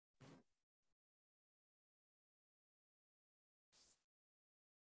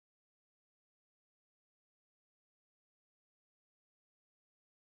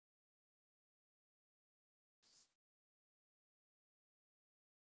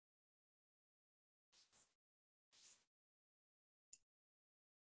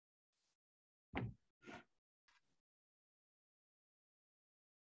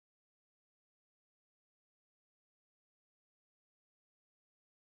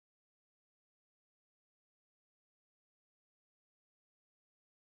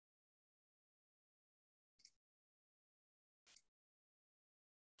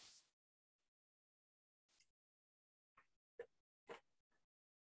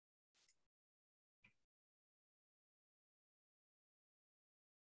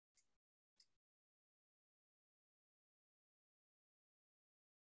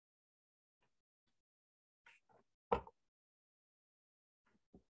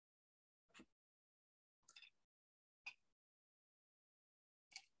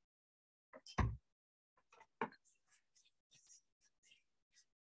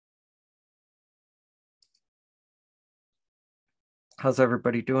How's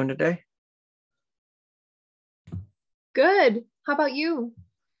everybody doing today? Good. How about you?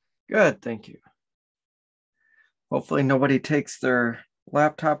 Good, thank you. Hopefully nobody takes their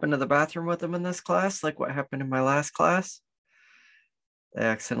laptop into the bathroom with them in this class, like what happened in my last class. They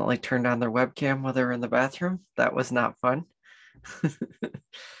accidentally turned on their webcam while they were in the bathroom. That was not fun.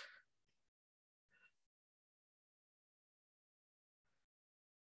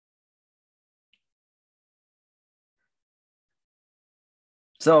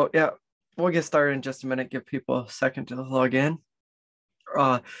 So yeah, we'll get started in just a minute. Give people a second to log in.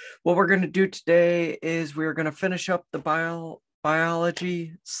 Uh, what we're going to do today is we're going to finish up the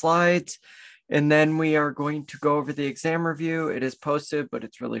biology slides, and then we are going to go over the exam review. It is posted, but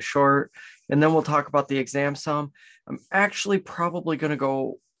it's really short. And then we'll talk about the exam sum. I'm actually probably going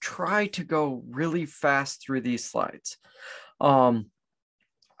to try to go really fast through these slides.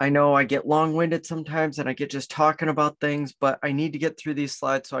 I know I get long-winded sometimes and I get just talking about things, but I need to get through these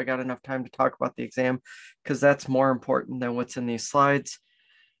slides so I got enough time to talk about the exam because that's more important than what's in these slides.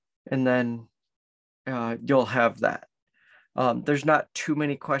 And then you'll have that. There's not too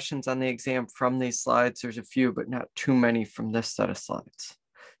many questions on the exam from these slides. There's a few, but not too many from this set of slides.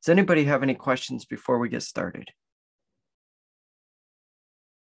 Does anybody have any questions before we get started?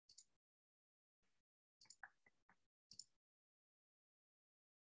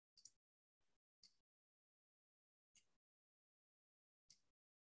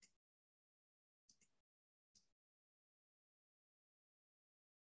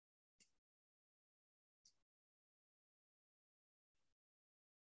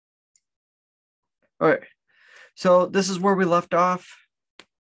 All right, so this is where we left off,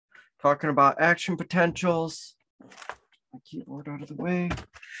 talking about action potentials. My keyboard out of the way.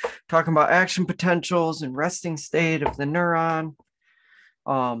 Talking about action potentials and resting state of the neuron.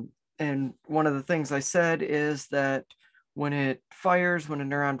 And one of the things I said is that when a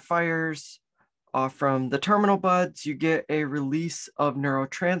neuron fires from the terminal buds, you get a release of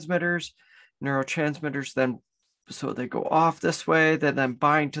neurotransmitters. Neurotransmitters then, so they go off this way, they then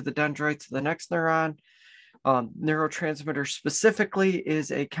bind to the dendrites of the next neuron. Neurotransmitter specifically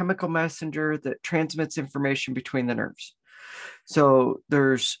is a chemical messenger that transmits information between the nerves. So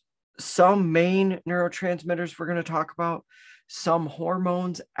there's some main neurotransmitters we're going to talk about. Some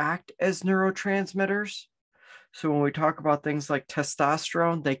hormones act as neurotransmitters. So when we talk about things like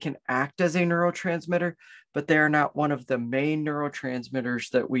testosterone, they can act as a neurotransmitter, but they are not one of the main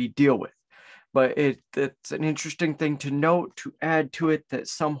neurotransmitters that we deal with. But it's an interesting thing to note, to add to it, that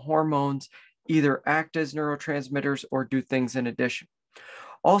some hormones either act as neurotransmitters or do things in addition.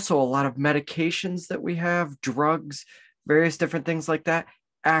 Also, a lot of medications that we have, drugs, various different things like that,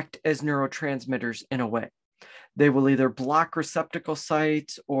 act as neurotransmitters in a way. They will either block receptacle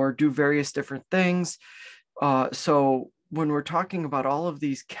sites or do various different things. So when we're talking about all of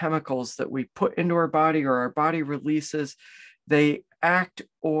these chemicals that we put into our body or our body releases, they act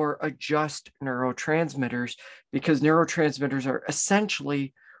or adjust neurotransmitters, because neurotransmitters are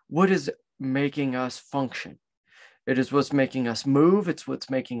essentially what is making us function. It is what's making us move. It's what's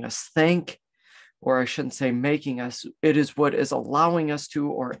making us think, or I shouldn't say making us. It is what is allowing us to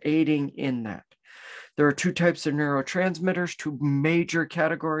or aiding in that. There are two types of neurotransmitters, two major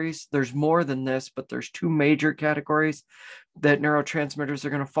categories. There's more than this, but there's two major categories that neurotransmitters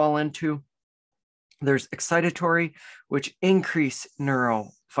are going to fall into. There's excitatory, which increase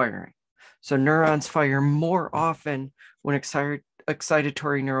neural firing. So neurons fire more often when excitatory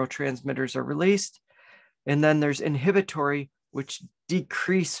neurotransmitters are released. And then there's inhibitory, which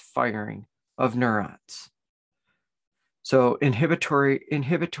decrease firing of neurons. So inhibitory,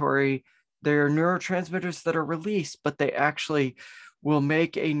 there are neurotransmitters that are released, but they actually will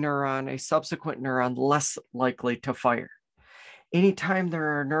make a subsequent neuron, less likely to fire. Anytime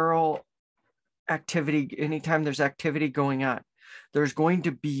there are neural activity, anytime there's activity going on, there's going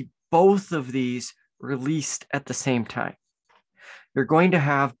to be both of these released at the same time. You're going to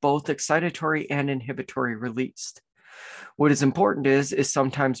have both excitatory and inhibitory released. What is important is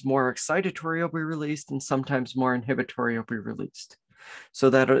sometimes more excitatory will be released and sometimes more inhibitory will be released. So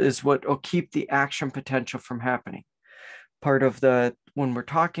that is what will keep the action potential from happening. Part of when we're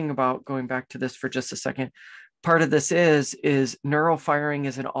talking about, going back to this for just a second, part of this is neural firing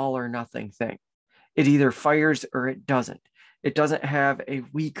is an all or nothing thing. It either fires or it doesn't. It doesn't have a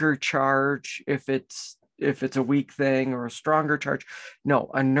weaker charge if it's a weak thing, or a stronger charge. No,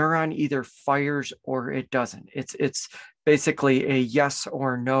 a neuron either fires or it doesn't. It's basically a yes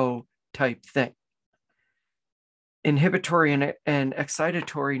or no type thing. Inhibitory and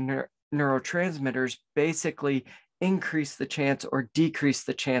excitatory neurotransmitters basically increase the chance or decrease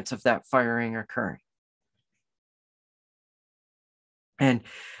the chance of that firing occurring. And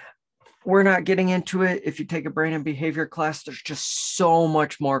we're not getting into it. If you take a brain and behavior class, there's just so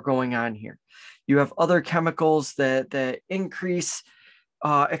much more going on here. You have other chemicals that increase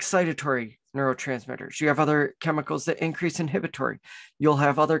excitatory neurotransmitters. You have other chemicals that increase inhibitory. You'll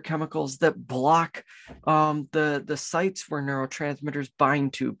have other chemicals that block the sites where neurotransmitters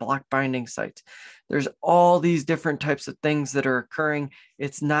bind to, block binding sites. There's all these different types of things that are occurring.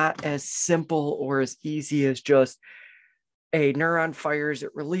 It's not as simple or as easy as just a neuron fires,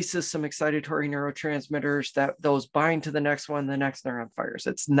 it releases some excitatory neurotransmitters that those bind to the next one, the next neuron fires.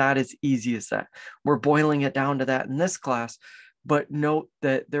 It's not as easy as that. We're boiling it down to that in this class, but note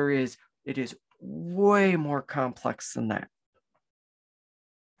that it is way more complex than that.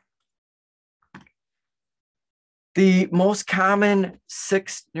 The most common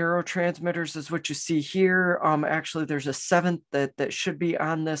 6 neurotransmitters is what you see here. Actually, there's a 7th that should be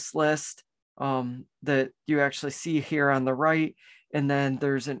on this list. That you actually see here on the right. And then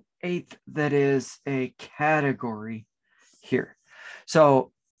there's an 8th that is a category here.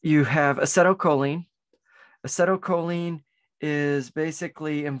 So you have acetylcholine. Acetylcholine is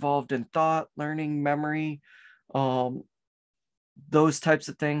basically involved in thought, learning, memory, those types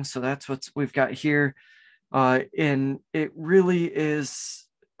of things. So that's what we've got here. And it really is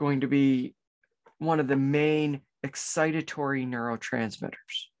going to be one of the main excitatory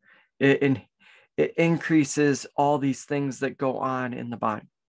neurotransmitters. It increases all these things that go on in the body.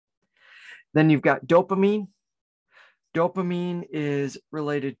 Then you've got dopamine. Dopamine is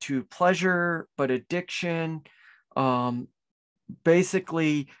related to pleasure, but addiction.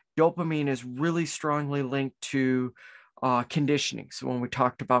 Basically, dopamine is really strongly linked to conditioning. So when we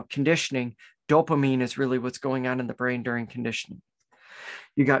talked about conditioning, dopamine is really what's going on in the brain during conditioning.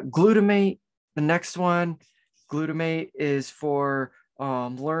 You got glutamate. The next one, glutamate is for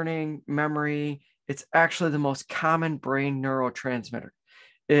learning, memory. It's actually the most common brain neurotransmitter.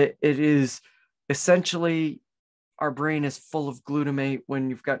 It is essentially, our brain is full of glutamate. When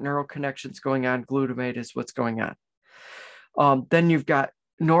you've got neural connections going on, glutamate is what's going on. Then you've got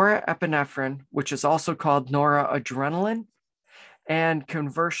norepinephrine, which is also called noradrenaline. And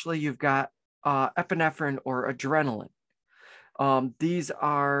conversely, you've got epinephrine or adrenaline. These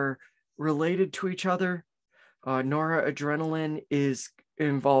are related to each other. Noradrenaline is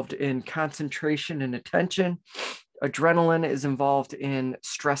involved in concentration and attention. Adrenaline is involved in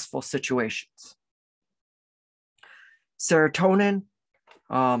stressful situations. Serotonin,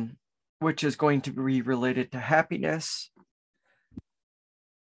 which is going to be related to happiness.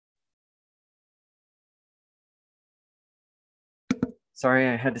 Sorry,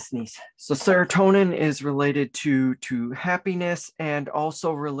 I had to sneeze. So serotonin is related to happiness and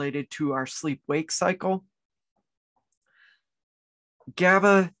also related to our sleep-wake cycle.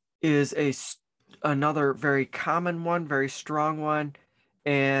 GABA is another very common one, very strong one,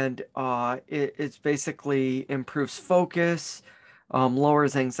 and it's basically improves focus,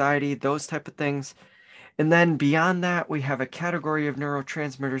 lowers anxiety, those type of things. And then beyond that, we have a category of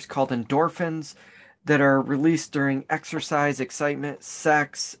neurotransmitters called endorphins that are released during exercise, excitement,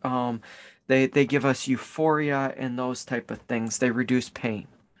 sex. They give us euphoria and those type of things. They reduce pain.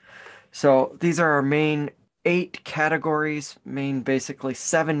 So these are our main 8 categories, basically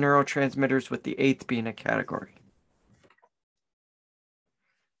 7 neurotransmitters, with the 8th being a category.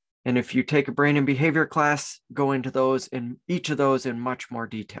 And if you take a brain and behavior class, go into each of those in much more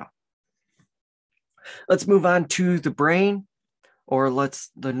detail. Let's move on to the brain, or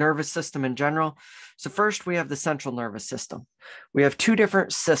the nervous system in general. So first we have the central nervous system. We have 2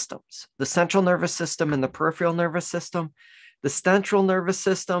 different systems, the central nervous system and the peripheral nervous system. The central nervous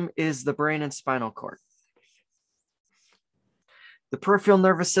system is the brain and spinal cord. The peripheral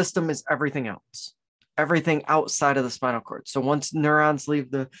nervous system is everything else, everything outside of the spinal cord. So once neurons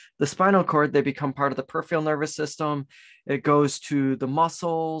leave the spinal cord, they become part of the peripheral nervous system. It goes to the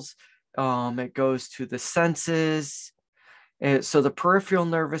muscles, it goes to the senses. And so the peripheral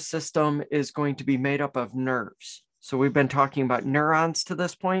nervous system is going to be made up of nerves. So we've been talking about neurons to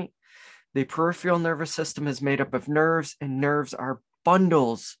this point. The peripheral nervous system is made up of nerves, and nerves are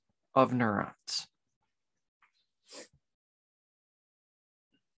bundles of neurons.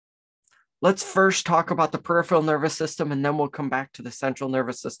 Let's first talk about the peripheral nervous system, and then we'll come back to the central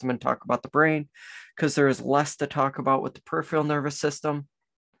nervous system and talk about the brain, because there is less to talk about with the peripheral nervous system.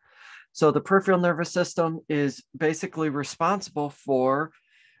 So the peripheral nervous system is basically responsible for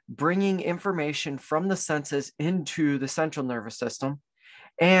bringing information from the senses into the central nervous system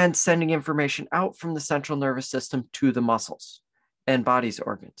and sending information out from the central nervous system to the muscles and body's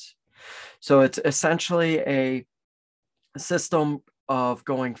organs. So it's essentially a system of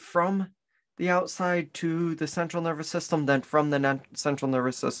going from the outside to the central nervous system, then from the central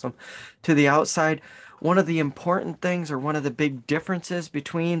nervous system to the outside. One of the important things, or one of the big differences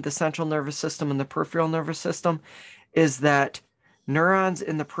between the central nervous system and the peripheral nervous system, is that neurons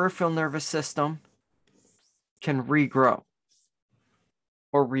in the peripheral nervous system can regrow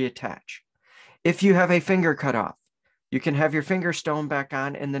or reattach. If you have a finger cut off, you can have your finger sewn back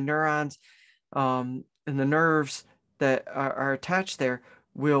on, and the neurons and the nerves that are attached there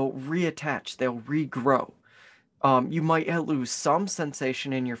will reattach, they'll regrow. You might lose some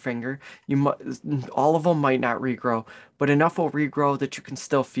sensation in your finger. You might, all of them might not regrow, but enough will regrow that you can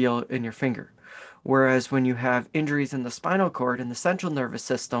still feel in your finger. Whereas when you have injuries in the spinal cord and the central nervous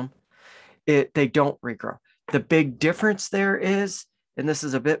system, they don't regrow. The big difference there is, and this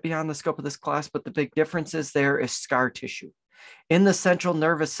is a bit beyond the scope of this class, but the big difference is there is scar tissue. In the central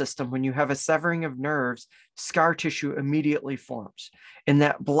nervous system, when you have a severing of nerves, scar tissue immediately forms, and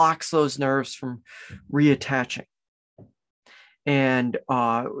that blocks those nerves from reattaching. And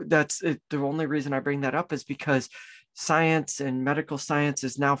that's it. The only reason I bring that up is because science and medical science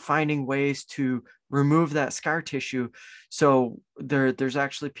is now finding ways to remove that scar tissue. So there's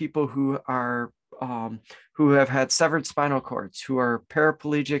actually people who are who have had severed spinal cords, who are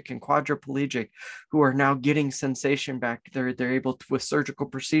paraplegic and quadriplegic, who are now getting sensation back. They're able to, with surgical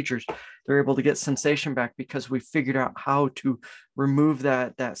procedures, they're able to get sensation back because we figured out how to remove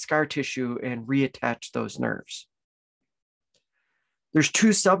that scar tissue and reattach those nerves. There's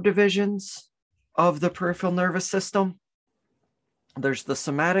two subdivisions of the peripheral nervous system. There's the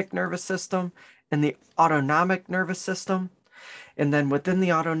somatic nervous system and the autonomic nervous system. And then within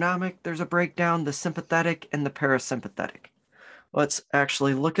the autonomic, there's a breakdown, the sympathetic and the parasympathetic. Let's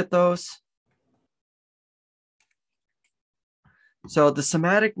actually look at those. So the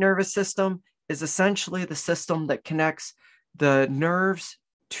somatic nervous system is essentially the system that connects the nerves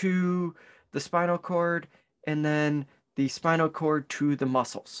to the spinal cord and then the spinal cord to the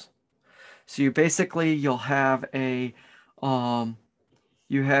muscles. So you basically, you'll have a,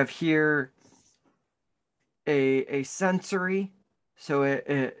 you have here a sensory, so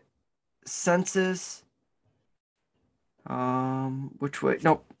it senses, which way,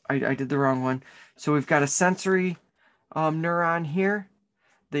 nope, I did the wrong one. So we've got a sensory neuron here.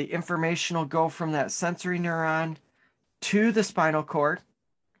 The information will go from that sensory neuron to the spinal cord.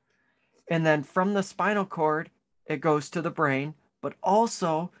 And then from the spinal cord, it goes to the brain. But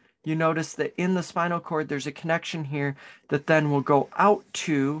also, you notice that in the spinal cord, there's a connection here that then will go out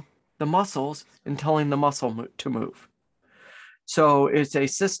to the muscles and telling the muscle to move. So it's a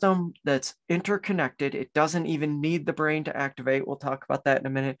system that's interconnected. It doesn't even need the brain to activate. We'll talk about that in a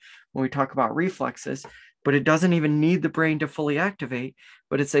minute when we talk about reflexes, but it doesn't even need the brain to fully activate,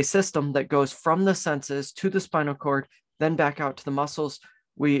 but it's a system that goes from the senses to the spinal cord, then back out to the muscles.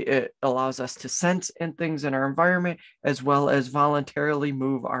 It allows us to sense in things in our environment, as well as voluntarily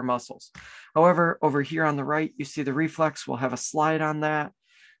move our muscles. However, over here on the right, you see the reflex. We'll have a slide on that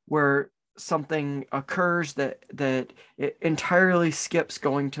where something occurs that it entirely skips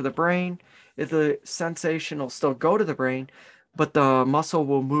going to the brain. If the sensation will still go to the brain, but the muscle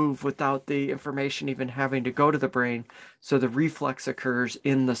will move without the information even having to go to the brain. So the reflex occurs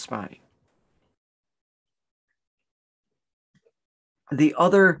in the spine. The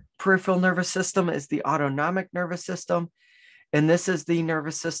other peripheral nervous system is the autonomic nervous system. And this is the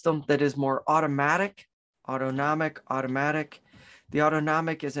nervous system that is more automatic, automatic. The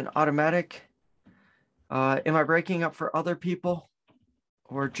autonomic is an automatic. Am I breaking up for other people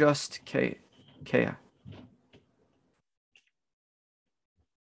or just Kaya?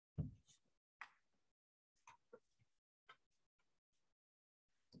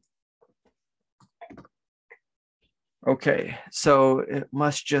 Okay, so it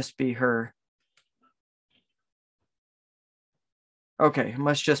must just be her. Okay, it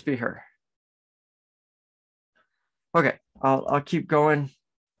must just be her. Okay, I'll keep going.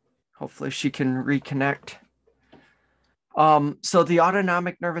 Hopefully she can reconnect. So the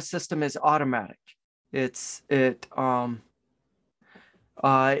autonomic nervous system is automatic. It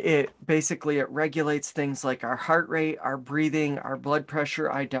basically it regulates things like our heart rate, our breathing, our blood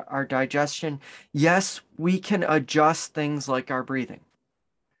pressure, our digestion. Yes, we can adjust things like our breathing,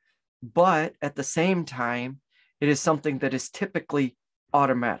 but at the same time, it is something that is typically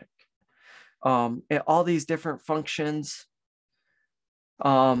automatic. All these different functions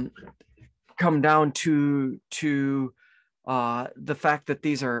come down to the fact that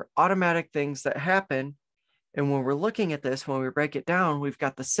these are automatic things that happen. And when we're looking at this, when we break it down, we've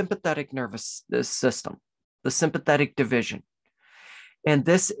got the sympathetic nervous system, the sympathetic division. And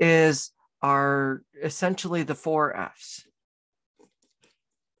this is essentially the 4 F's.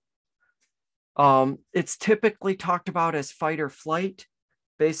 It's typically talked about as fight or flight.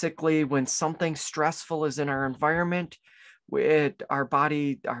 Basically, when something stressful is in our environment, our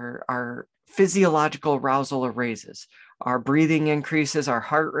body, our physiological arousal raises. Our breathing increases, our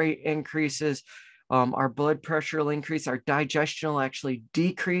heart rate increases, our blood pressure will increase, our digestion will actually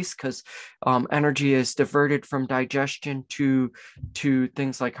decrease because energy is diverted from digestion to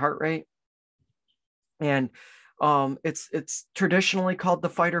things like heart rate. And it's traditionally called the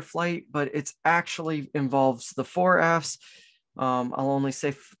fight or flight, but it's actually involves the 4 Fs. I'll only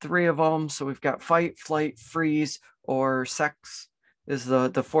say 3 of them. So we've got fight, flight, freeze, or sex is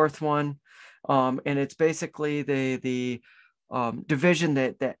the fourth one. And it's basically the division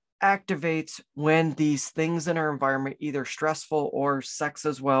that activates when these things in our environment, either stressful or sex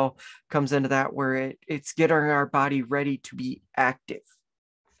as well, comes into that, where it's getting our body ready to be active.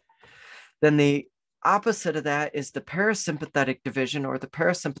 Then the opposite of that is the parasympathetic division, or the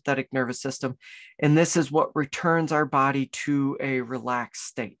parasympathetic nervous system. And this is what returns our body to a relaxed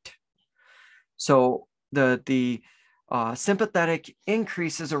state. So the sympathetic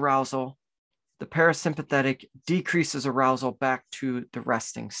increases arousal, the parasympathetic decreases arousal back to the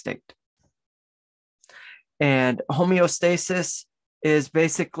resting state. And homeostasis is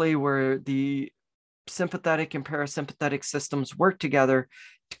basically where the sympathetic and parasympathetic systems work together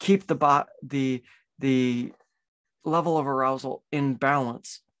to keep the level of arousal in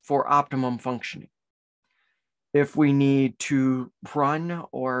balance for optimum functioning. If we need to run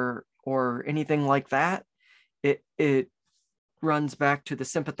or anything like that, it runs back to the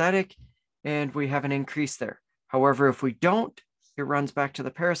sympathetic and we have an increase there. However, if we don't, it runs back to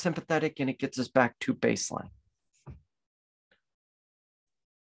the parasympathetic and it gets us back to baseline.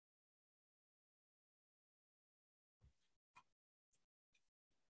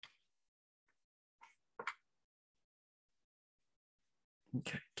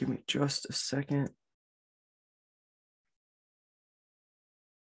 Okay, give me just a second.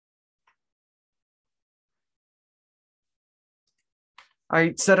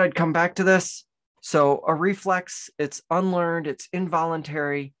 I said I'd come back to this. So a reflex, it's unlearned, it's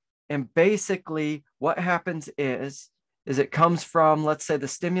involuntary. And basically what happens is it comes from, let's say the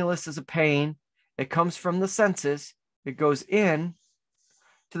stimulus is a pain. It comes from the senses. It goes in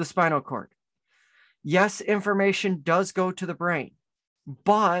to the spinal cord. Yes, information does go to the brain,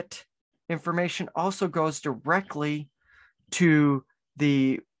 but information also goes directly to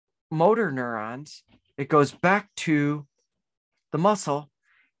the motor neurons. It goes back to the muscle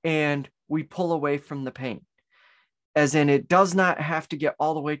and we pull away from the pain. As in, it does not have to get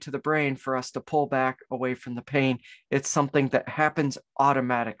all the way to the brain for us to pull back away from the pain. It's something that happens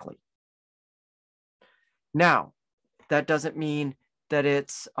automatically. Now, that doesn't mean that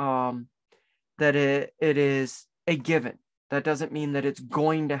it's that it is a given. That doesn't mean that it's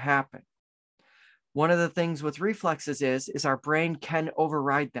going to happen. One of the things with reflexes is our brain can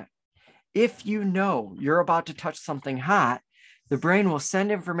override that. If you know you're about to touch something hot, the brain will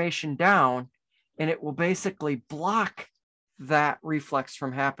send information down and it will basically block that reflex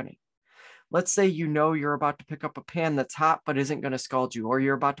from happening. Let's say you know you're about to pick up a pan that's hot but isn't going to scald you, or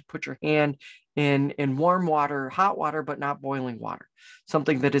you're about to put your hand in warm water, hot water, but not boiling water,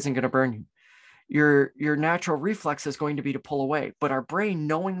 something that isn't going to burn you. Your natural reflex is going to be to pull away, but our brain,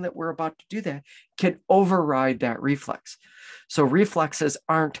 knowing that we're about to do that, can override that reflex. So reflexes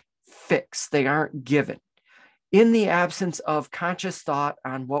aren't fixed, they aren't given. In the absence of conscious thought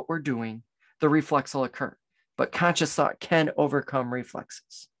on what we're doing, the reflex will occur, but conscious thought can overcome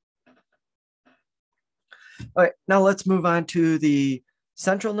reflexes. All right, now let's move on to the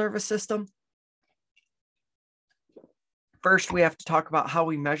central nervous system. First, we have to talk about how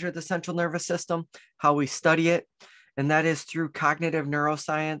we measure the central nervous system, how we study it, and that is through cognitive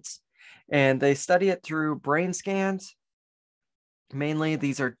neuroscience. And they study it through brain scans. Mainly,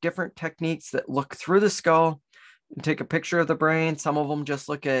 these are different techniques that look through the skull and take a picture of the brain. Some of them just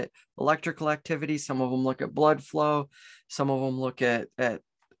look at electrical activity. Some of them look at blood flow. Some of them look at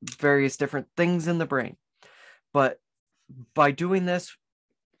various different things in the brain. But by doing this,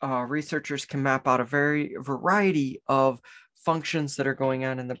 researchers can map out a variety of functions that are going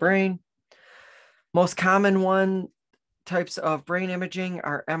on in the brain. Most common types of brain imaging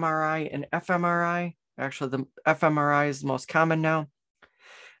are MRI and fMRI. Actually, the fMRI is the most common now.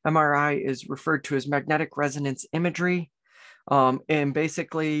 MRI is referred to as magnetic resonance imagery. And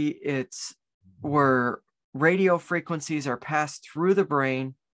basically, it's where radio frequencies are passed through the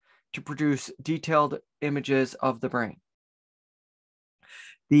brain to produce detailed images of the brain.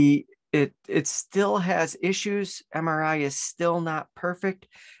 It still has issues. MRI is still not perfect.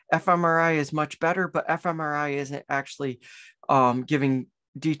 fMRI is much better, but fMRI isn't actually giving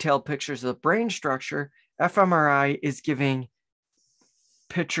detailed pictures of the brain structure, fMRI is giving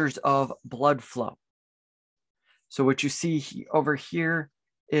pictures of blood flow. So what you see over here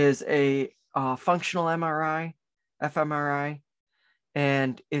is a functional MRI, fMRI,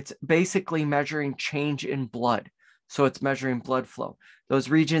 and it's basically measuring change in blood. So it's measuring blood flow. Those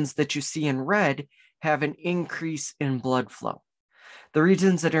regions that you see in red have an increase in blood flow. The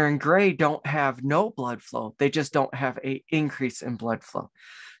regions that are in gray don't have no blood flow. They just don't have an increase in blood flow.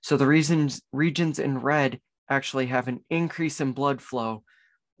 So the regions in red actually have an increase in blood flow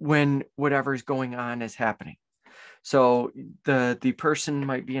when whatever's going on is happening. So the person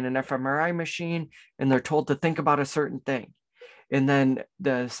might be in an fMRI machine and they're told to think about a certain thing. And then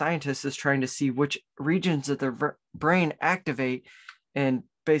the scientist is trying to see which regions of their brain activate, and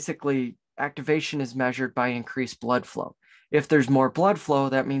basically activation is measured by increased blood flow. If there's more blood flow,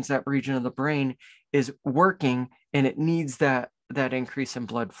 that means that region of the brain is working and it needs that increase in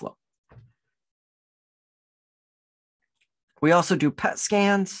blood flow. We also do PET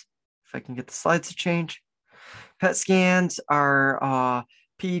scans. If I can get the slides to change. PET scans are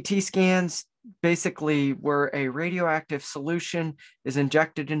PET scans, basically where a radioactive solution is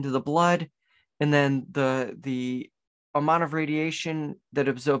injected into the blood, and then the amount of radiation that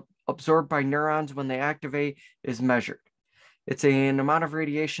absorbed by neurons when they activate is measured. It's an amount of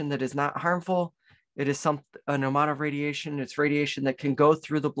radiation that is not harmful. It is an amount of radiation. It's radiation that can go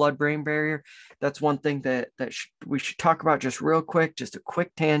through the blood-brain barrier. That's one thing that we should talk about just real quick, just a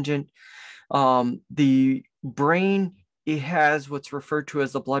quick tangent. The brain, it has what's referred to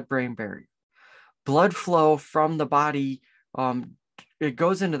as the blood-brain barrier. Blood flow from the body, it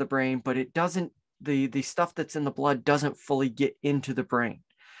goes into the brain, but it doesn't, the stuff that's in the blood doesn't fully get into the brain.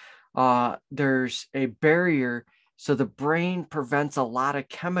 There's a barrier, so the brain prevents a lot of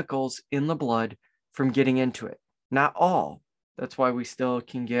chemicals in the blood from getting into it. Not all. That's why we still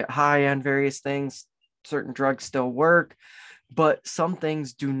can get high on various things. Certain drugs still work, but some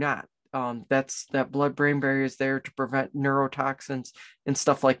things do not. That blood-brain barrier is there to prevent neurotoxins and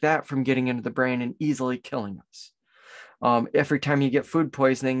stuff like that from getting into the brain and easily killing us. Every time you get food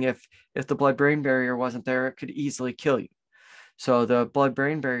poisoning, if the blood-brain barrier wasn't there, it could easily kill you. So the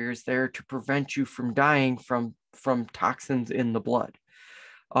blood-brain barrier is there to prevent you from dying from toxins in the blood.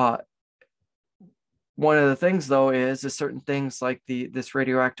 One of the things, though, is certain things like this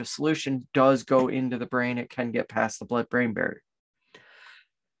radioactive solution does go into the brain. It can get past the blood-brain barrier.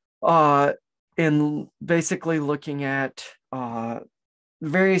 In basically looking at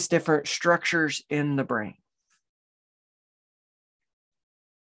various different structures in the brain.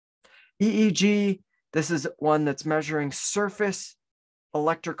 EEG, this is one that's measuring surface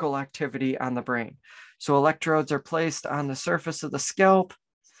electrical activity on the brain. So electrodes are placed on the surface of the scalp.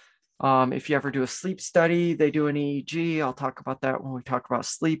 If you ever do a sleep study, they do an EEG. I'll talk about that when we talk about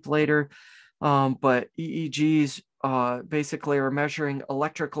sleep later. But EEGs basically are measuring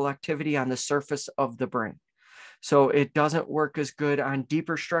electrical activity on the surface of the brain. So it doesn't work as good on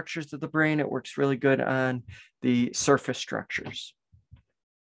deeper structures of the brain. It works really good on the surface structures.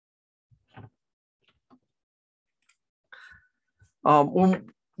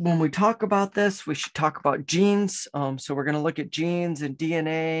 When we talk about this, we should talk about genes. So we're going to look at genes and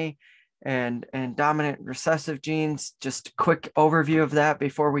DNA and dominant recessive genes. Just a quick overview of that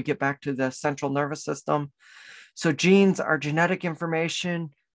before we get back to the central nervous system. So genes are genetic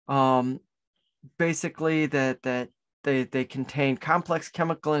information, basically that they contain complex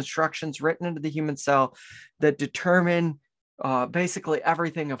chemical instructions written into the human cell that determine basically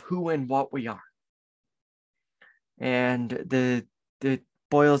everything of who and what we are. And it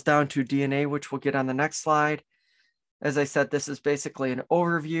boils down to DNA, which we'll get on the next slide. As I said, this is basically an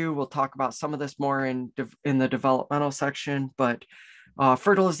overview. We'll talk about some of this more in the developmental section, but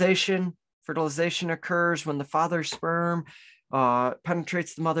fertilization occurs when the father's sperm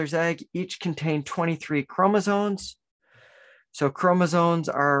penetrates the mother's egg. Each contain 23 chromosomes. So chromosomes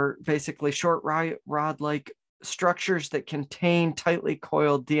are basically short rod-like structures that contain tightly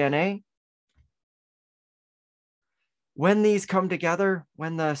coiled DNA. When these come together,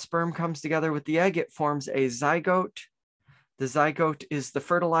 when the sperm comes together with the egg, it forms a zygote. The zygote is the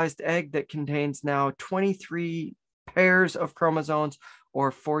fertilized egg that contains now 23 pairs of chromosomes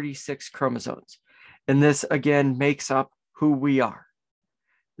or 46 chromosomes. And this, again, makes up who we are.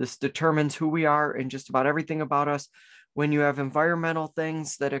 This determines who we are and just about everything about us. When you have environmental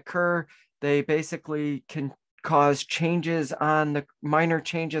things that occur, they basically can cause minor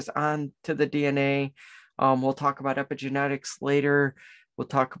changes on to the DNA. We'll talk about epigenetics later. We'll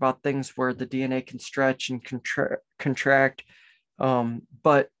talk about things where the DNA can stretch and contract,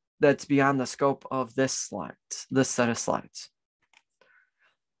 but that's beyond the scope of this set of slides.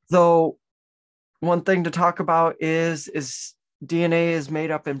 Though one thing to talk about is DNA is made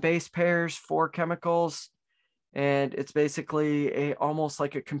up in base pairs, 4 chemicals, and it's basically almost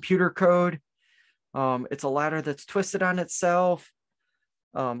like a computer code. It's a ladder that's twisted on itself.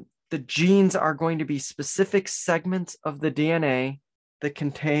 The genes are going to be specific segments of the DNA that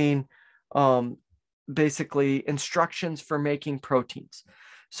contain basically instructions for making proteins.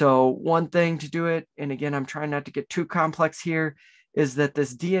 So one thing to do it, and again, I'm trying not to get too complex here, is that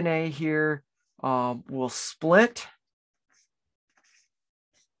this DNA here will split,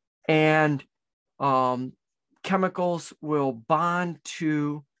 and chemicals will bond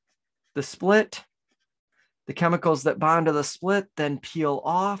to the split. The chemicals that bond to the split then peel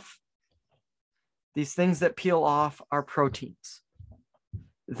off. These things that peel off are proteins.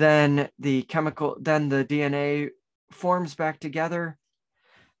 Then the DNA forms back together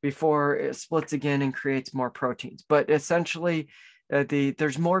before it splits again and creates more proteins. But essentially,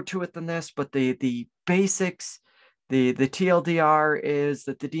 there's more to it than this, but the basics, the TLDR is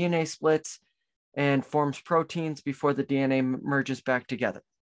that the DNA splits and forms proteins before the DNA merges back together.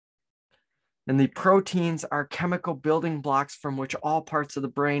 And the proteins are chemical building blocks from which all parts of the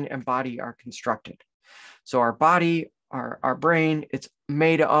brain and body are constructed. So our body, our brain, it's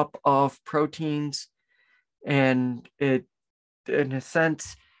made up of proteins, and it, in a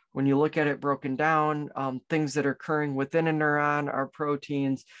sense, when you look at it broken down, things that are occurring within a neuron are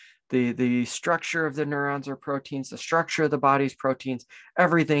proteins. The structure of the neurons are proteins. The structure of the body's proteins.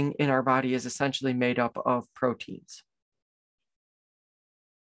 Everything in our body is essentially made up of proteins.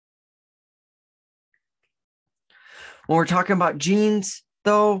 When we're talking about genes,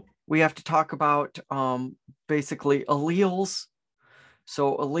 though, we have to talk about basically alleles.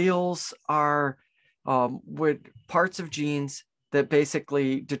 So alleles are with parts of genes that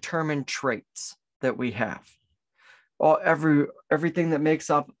basically determine traits that we have. Everything that makes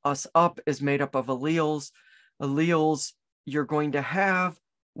us up is made up of alleles. Alleles, you're going to have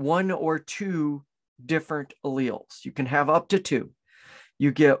 1 or 2 different alleles. You can have up to 2.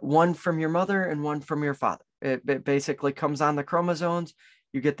 You get 1 from your mother and 1 from your father. It basically comes on the chromosomes.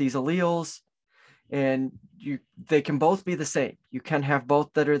 You get these alleles, and they can both be the same. You can have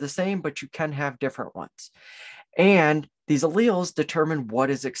both that are the same, but you can have different ones. And these alleles determine what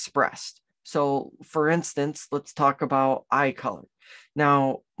is expressed. So for instance, let's talk about eye color.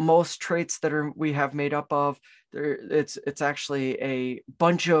 Now, most traits that we have made up of, it's actually a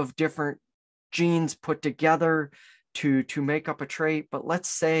bunch of different genes put together to make up a trait. But let's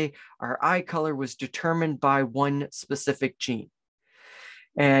say our eye color was determined by one specific gene.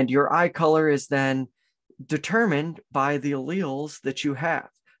 And your eye color is then determined by the alleles that you have.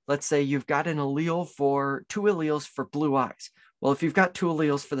 Let's say you've got two alleles for blue eyes. Well, if you've got 2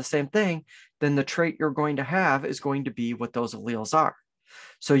 alleles for the same thing, then the trait you're going to have is going to be what those alleles are.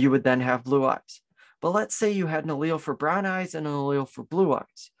 So you would then have blue eyes. But let's say you had an allele for brown eyes and an allele for blue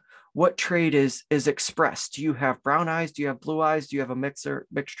eyes. What trait is expressed? Do you have brown eyes? Do you have blue eyes? Do you have a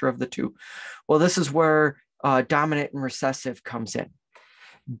mixture of the two? Well, this is where dominant and recessive comes in.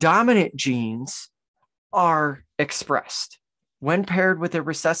 Dominant genes are expressed. When paired with a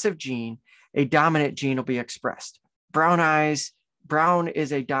recessive gene, a dominant gene will be expressed. Brown eyes, brown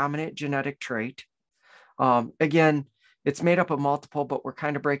is a dominant genetic trait. Again, it's made up of multiple, but we're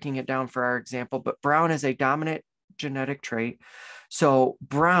kind of breaking it down for our example. But brown is a dominant genetic trait. So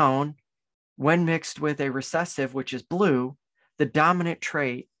brown, when mixed with a recessive, which is blue, the dominant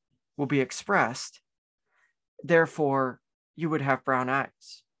trait will be expressed. Therefore, you would have brown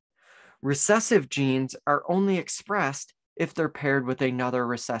eyes. Recessive genes are only expressed if they're paired with another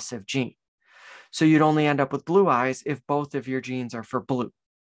recessive gene. So you'd only end up with blue eyes if both of your genes are for blue.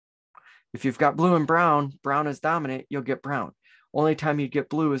 If you've got blue and brown is dominant, you'll get brown. Only time you'd get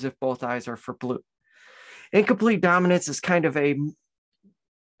blue is if both eyes are for blue. Incomplete dominance is kind of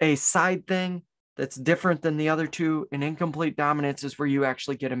a side thing that's different than the other two. And incomplete dominance is where you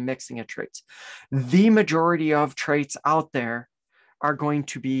actually get a mixing of traits. The majority of traits out there are going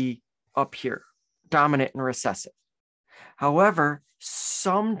to be up here, dominant and recessive. However,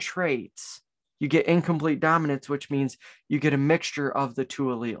 some traits, you get incomplete dominance, which means you get a mixture of the 2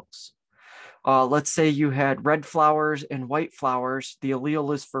 alleles. Let's say you had red flowers and white flowers. The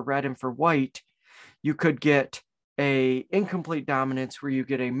allele is for red and for white. You could get a incomplete dominance where you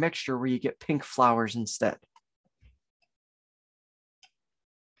get a mixture where you get pink flowers instead.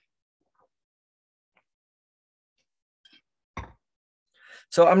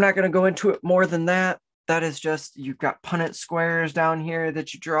 So I'm not going to go into it more than that. That is just, you've got Punnett squares down here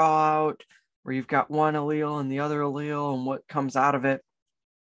that you draw out, where you've got one allele and the other allele and what comes out of it.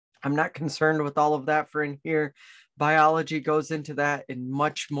 I'm not concerned with all of that for in here. Biology goes into that in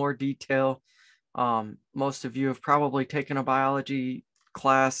much more detail. Most of you have probably taken a biology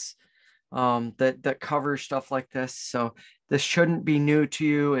class that covers stuff like this. So this shouldn't be new to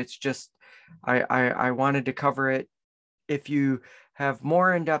you. It's just I wanted to cover it. If you have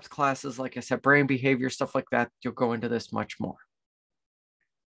more in-depth classes, like I said, brain behavior, stuff like that, you'll go into this much more.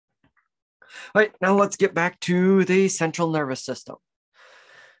 All right, now let's get back to the central nervous system.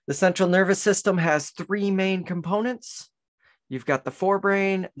 The central nervous system has three main components. You've got the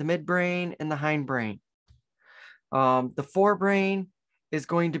forebrain, the midbrain, and the hindbrain. The forebrain is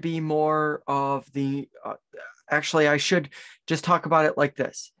going to be more of the, actually, I should just talk about it like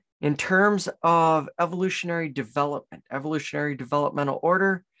this. In terms of evolutionary development, evolutionary developmental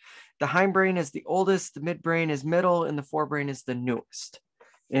order, the hindbrain is the oldest, the midbrain is middle, and the forebrain is the newest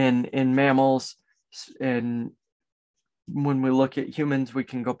in mammals. And when we look at humans, we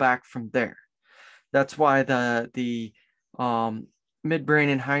can go back from there. That's why the midbrain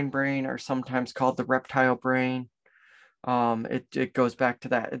and hindbrain are sometimes called the reptile brain. It goes back to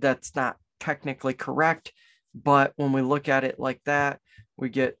that. That's not technically correct, but when we look at it like that, we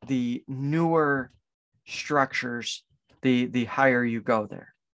get the newer structures, the higher you go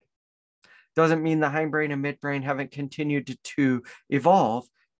there. Doesn't mean the hindbrain and midbrain haven't continued to evolve.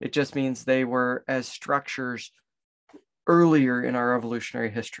 It just means they were as structures earlier in our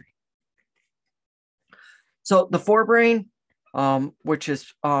evolutionary history. So the forebrain, which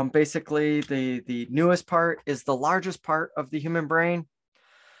is basically the newest part, is the largest part of the human brain.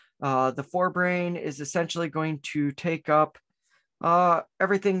 The forebrain is essentially going to take up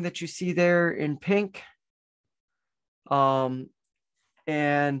everything that you see there in pink. And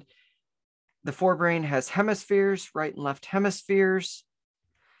the forebrain has hemispheres, right and left hemispheres,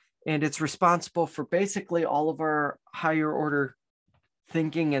 and it's responsible for basically all of our higher order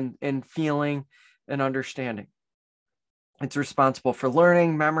thinking and feeling and understanding. It's responsible for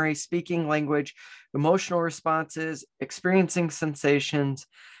learning, memory, speaking language, emotional responses, experiencing sensations,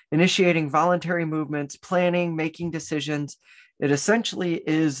 initiating voluntary movements, planning, making decisions. It essentially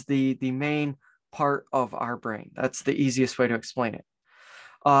is the main part of our brain. That's the easiest way to explain it.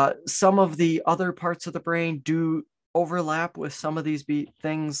 Some of the other parts of the brain do overlap with some of these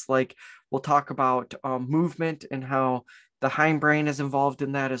things, like we'll talk about movement and how the hindbrain is involved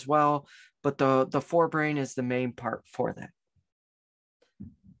in that as well, but the forebrain is the main part for that.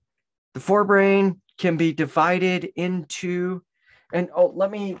 The forebrain can be divided into, and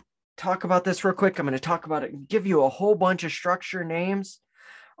let me talk about this real quick. I'm going to talk about it, give you a whole bunch of structure names.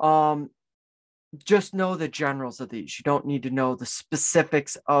 Just know the generals of these. You don't need to know the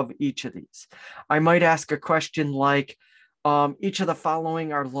specifics of each of these. I might ask a question like, each of the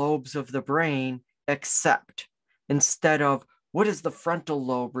following are lobes of the brain, except, instead of, what is the frontal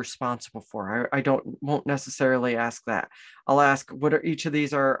lobe responsible for? I won't necessarily ask that. I'll ask, what are each of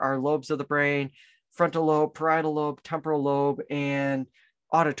these are lobes of the brain? Frontal lobe, parietal lobe, temporal lobe, and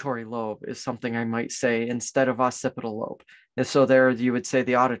auditory lobe is something I might say instead of occipital lobe. And so there you would say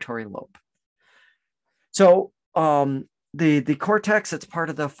the auditory lobe. So the cortex, it's part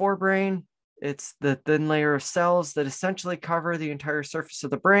of the forebrain. It's the thin layer of cells that essentially cover the entire surface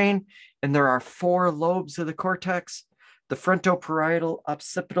of the brain. And there are 4 lobes of the cortex: the frontoparietal,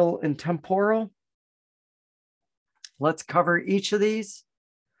 occipital, and temporal. Let's cover each of these.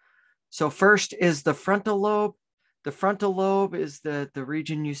 So first is the frontal lobe. The frontal lobe is the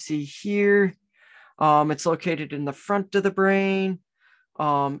region you see here. It's located in the front of the brain.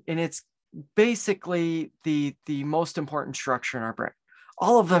 And it's basically the most important structure in our brain.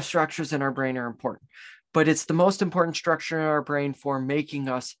 All of the structures in our brain are important, but it's the most important structure in our brain for making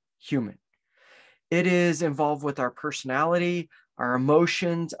us human. It is involved with our personality, our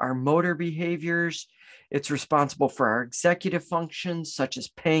emotions, our motor behaviors. It's responsible for our executive functions, such as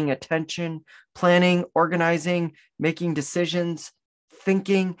paying attention, planning, organizing, making decisions,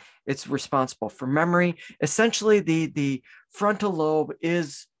 thinking. It's responsible for memory. Essentially, the frontal lobe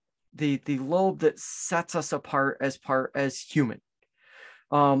is the lobe that sets us apart as human.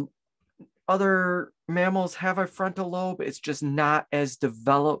 Other mammals have a frontal lobe. It's just not as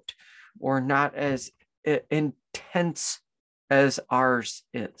developed or not as intense as ours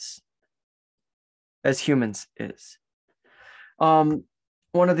is, as humans is. One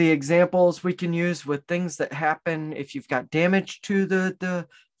of the examples we can use with things that happen if you've got damage to the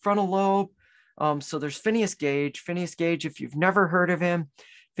frontal lobe. So there's Phineas Gage. Phineas Gage, if you've never heard of him,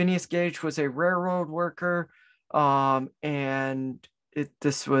 Phineas Gage was a railroad worker, and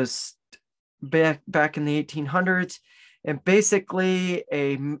this was back in the 1800s. And basically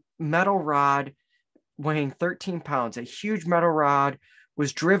a metal rod weighing 13 pounds, a huge metal rod,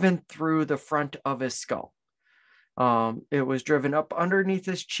 was driven through the front of his skull. It was driven up underneath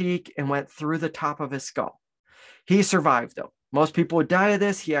his cheek and went through the top of his skull. He survived, though. Most people would die of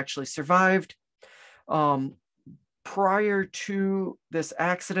this. He actually survived. Prior to this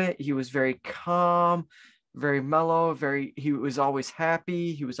accident, he was very calm, very mellow, he was always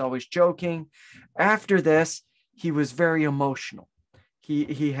happy. He was always joking. After this, he was very emotional.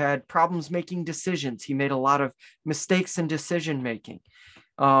 He had problems making decisions. He made a lot of mistakes in decision making.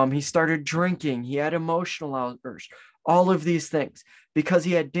 He started drinking. He had emotional outbursts. All of these things because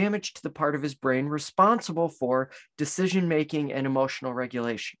he had damage to the part of his brain responsible for decision making and emotional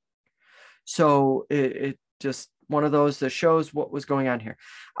regulation. So it just one of those that shows what was going on here.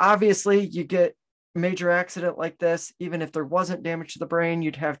 Obviously, you get a major accident like this, even if there wasn't damage to the brain,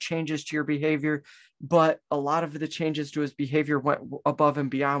 you'd have changes to your behavior. But a lot of the changes to his behavior went above and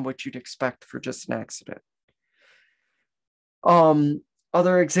beyond what you'd expect for just an accident.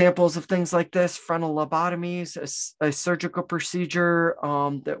 Other examples of things like this: frontal lobotomies, a surgical procedure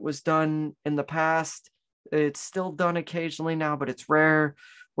that was done in the past. It's still done occasionally now, but it's rare,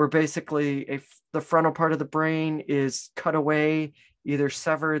 where basically the frontal part of the brain is cut away, either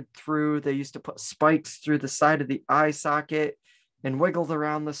severed through. They used to put spikes through the side of the eye socket and wiggled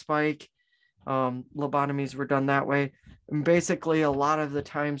around the spike. Lobotomies were done that way. And basically, a lot of the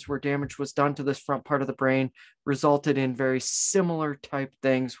times where damage was done to this front part of the brain resulted in very similar type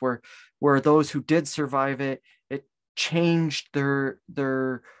things where those who did survive it changed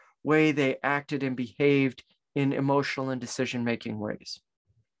their way they acted and behaved in emotional and decision-making ways.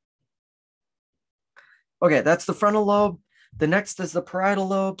 Okay, that's the frontal lobe. The next is the parietal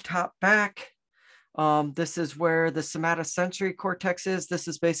lobe, top back. This is where the somatosensory cortex is. This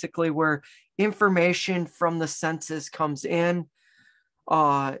is basically where information from the senses comes in,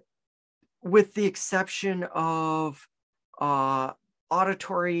 with the exception of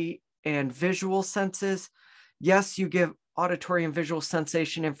auditory and visual senses. Yes, you give auditory and visual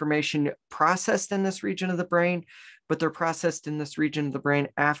sensation information processed in this region of the brain, but they're processed in this region of the brain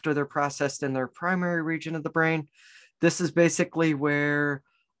after they're processed in their primary region of the brain. This is basically where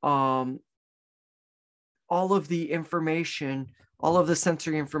all of the information, all of the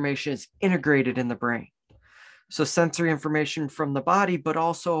sensory information is integrated in the brain. So sensory information from the body, but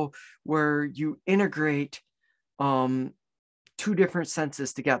also where you integrate two different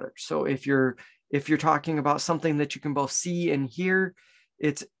senses together. So if you're talking about something that you can both see and hear,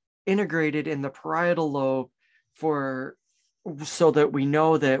 it's integrated in the parietal lobe so that we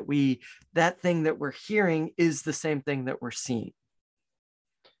know that that thing that we're hearing is the same thing that we're seeing.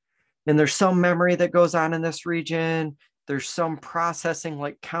 And there's some memory that goes on in this region. There's some processing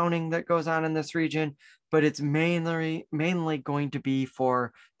like counting that goes on in this region, but it's mainly going to be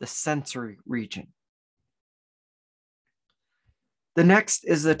for the sensory region. The next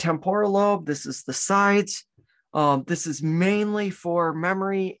is the temporal lobe. This is the sides. This is mainly for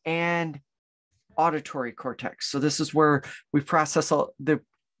memory and auditory cortex. So this is where we process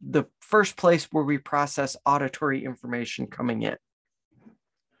the first place where we process auditory information coming in.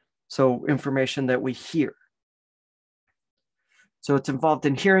 So information that we hear. So it's involved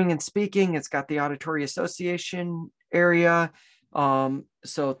in hearing and speaking. It's got the auditory association area.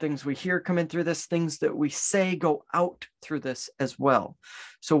 So things we hear come in through this, things that we say go out through this as well.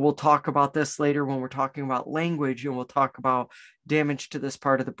 So we'll talk about this later when we're talking about language, and we'll talk about damage to this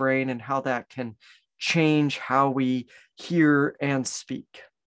part of the brain and how that can change how we hear and speak.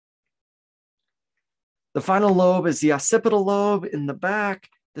 The final lobe is the occipital lobe in the back.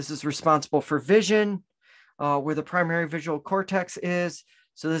 This is responsible for vision, where the primary visual cortex is.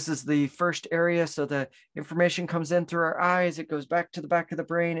 So this is the first area. So the information comes in through our eyes. It goes back to the back of the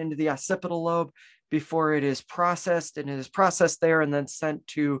brain into the occipital lobe before it is processed, and it is processed there and then sent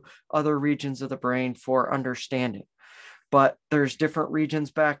to other regions of the brain for understanding. But there's different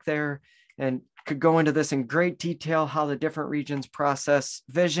regions back there, and could go into this in great detail, how the different regions process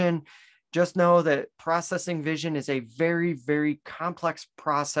vision. Just know that processing vision is a very, very complex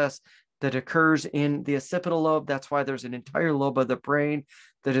process that occurs in the occipital lobe. That's why there's an entire lobe of the brain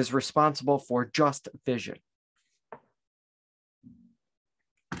that is responsible for just vision.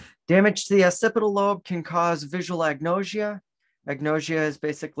 Damage to the occipital lobe can cause visual agnosia. Agnosia is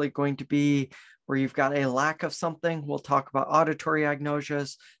basically going to be where you've got a lack of something. We'll talk about auditory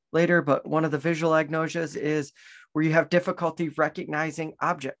agnosias later, but one of the visual agnosias is where you have difficulty recognizing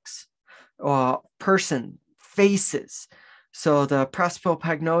objects, person, faces. So the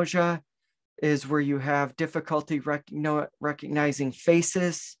prosopagnosia is where you have difficulty recognizing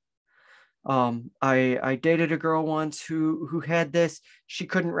faces. I dated a girl once who had this. She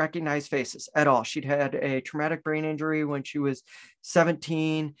couldn't recognize faces at all. She'd had a traumatic brain injury when she was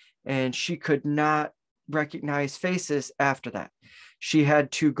 17, and she could not recognize faces after that. She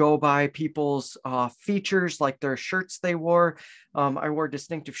had to go by people's features, like their shirts they wore. I wore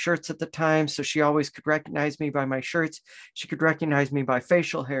distinctive shirts at the time, so she always could recognize me by my shirts. She could recognize me by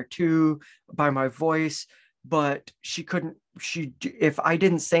facial hair too, by my voice, but she couldn't. If I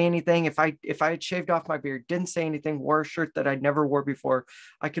didn't say anything, if I had shaved off my beard, didn't say anything, wore a shirt that I'd never wore before,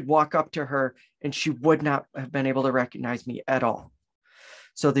 I could walk up to her and she would not have been able to recognize me at all.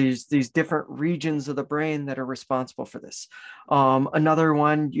 So these different regions of the brain that are responsible for this. Another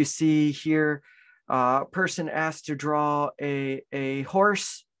one you see here, a person asked to draw a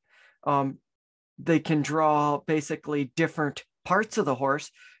horse. They can draw basically different parts of the horse,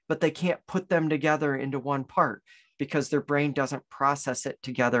 but they can't put them together into one part because their brain doesn't process it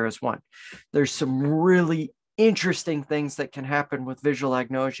together as one. There's some really interesting things that can happen with visual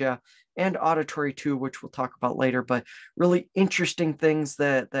agnosia and auditory too, which we'll talk about later, but really interesting things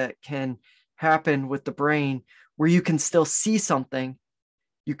that can happen with the brain where you can still see something,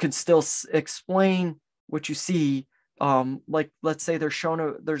 you can still explain what you see. Like let's say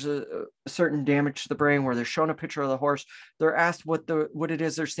there's a certain damage to the brain where they're shown a picture of the horse. They're asked what it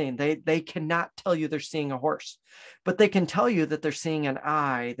is they're seeing. They cannot tell you they're seeing a horse, but they can tell you that they're seeing an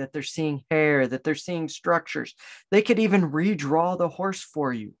eye, that they're seeing hair, that they're seeing structures. They could even redraw the horse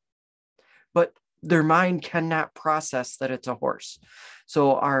for you, but their mind cannot process that it's a horse.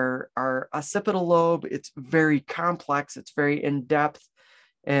 So our occipital lobe, it's very complex, it's very in-depth,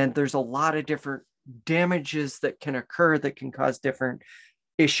 and there's a lot of different damages that can occur that can cause different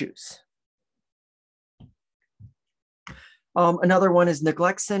issues. Another one is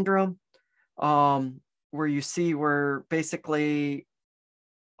neglect syndrome, where you see where basically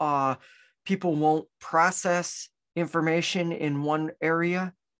people won't process information in one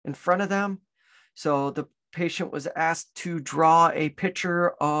area in front of them. So the patient was asked to draw a picture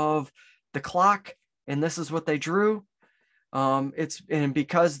of the clock, and this is what they drew. And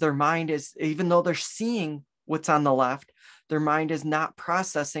because their mind is, even though they're seeing what's on the left, their mind is not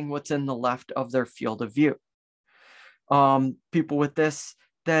processing what's in the left of their field of view. People with this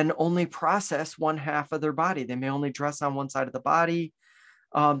then only process one half of their body. They may only dress on one side of the body.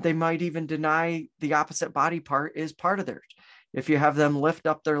 They might even deny the opposite body part is part of theirs. If you have them lift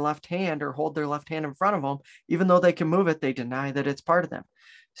up their left hand or hold their left hand in front of them, even though they can move it, they deny that it's part of them.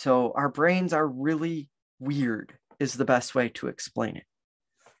 So our brains are really weird, is the best way to explain it.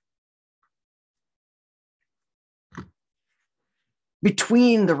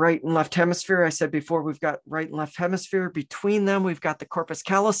 Between the right and left hemisphere, I said before, we've got right and left hemisphere. Between them, we've got the corpus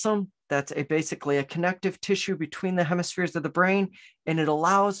callosum. That's basically a connective tissue between the hemispheres of the brain, and it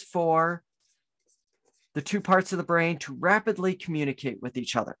allows for the two parts of the brain to rapidly communicate with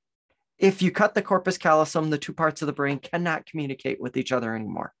each other. If you cut the corpus callosum, the two parts of the brain cannot communicate with each other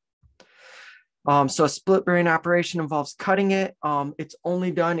anymore. So a split brain operation involves cutting it. It's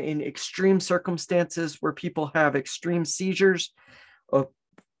only done in extreme circumstances where people have extreme seizures,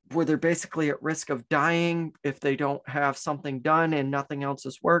 where they're basically at risk of dying if they don't have something done and nothing else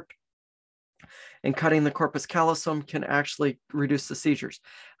has worked. And cutting the corpus callosum can actually reduce the seizures.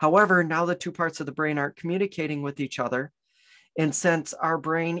 However, now the two parts of the brain aren't communicating with each other. And since our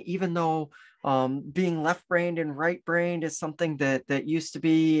brain, even though being left-brained and right-brained is something that used to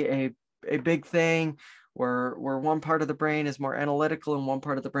be a big thing, where one part of the brain is more analytical and one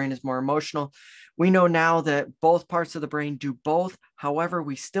part of the brain is more emotional, we know now that both parts of the brain do both. However,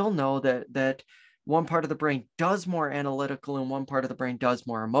 we still know that one part of the brain does more analytical and one part of the brain does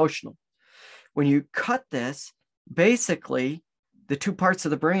more emotional. When you cut this, basically, the two parts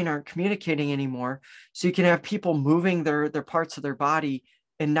of the brain aren't communicating anymore. So you can have people moving their parts of their body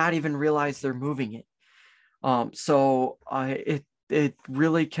and not even realize they're moving it. It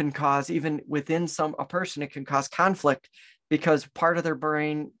really can cause, even within a person, it can cause conflict because part of their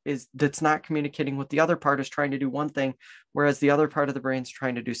brain that's not communicating with the other part is trying to do one thing, whereas the other part of the brain is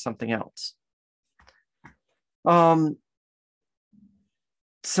trying to do something else.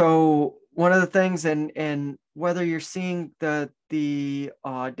 So one of the things, and whether you're seeing the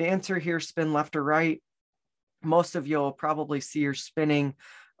dancer here spin left or right, most of you'll probably see her spinning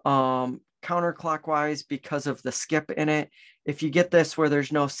counterclockwise because of the skip in it. If you get this where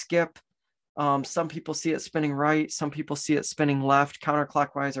there's no skip, some people see it spinning right, some people see it spinning left,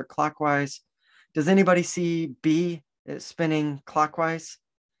 counterclockwise or clockwise. Does anybody see B spinning clockwise?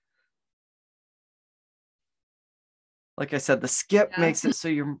 Like I said, the skip makes it so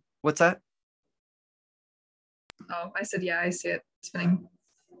you're, what's that? Oh, I said, yeah, I see it spinning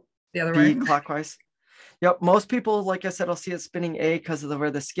the other B way. clockwise. Yep. Most people, like I said, will see it spinning A because of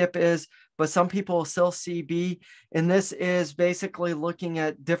where the skip is, but some people will still see B. And this is basically looking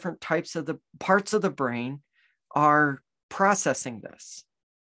at different types of the parts of the brain are processing this.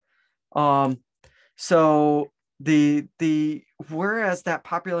 So whereas that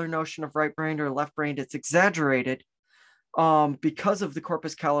popular notion of right brain or left brain, it's exaggerated because of the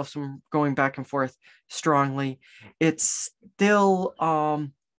corpus callosum going back and forth strongly. It's still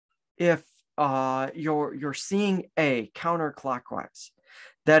if you're seeing A counterclockwise,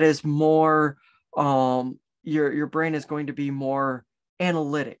 that is more your brain is going to be more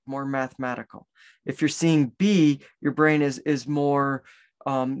analytic, more mathematical. If you're seeing B, your brain is more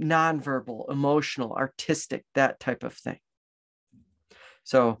nonverbal, emotional, artistic, that type of thing.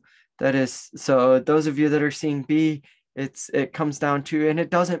 So those of you that are seeing B, it comes down to, and it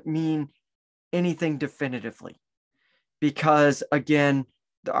doesn't mean anything definitively, because again,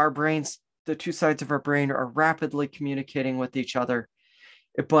 our brains, the two sides of our brain are rapidly communicating with each other.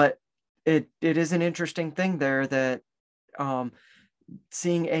 But it is an interesting thing there that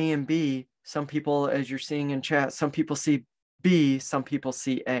seeing A and B, some people, as you're seeing in chat, some people see B, some people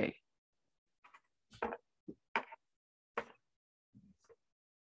see A.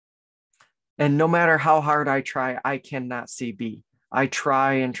 And no matter how hard I try, I cannot see B. I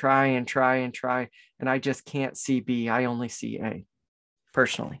try and try and try and try, and I just can't see B. I only see A,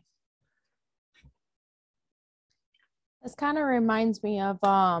 personally. This kind of reminds me of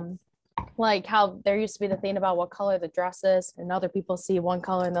like how there used to be the thing about what color the dress is, and other people see one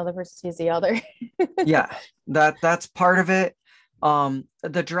color and the other person sees the other. Yeah, that's part of it.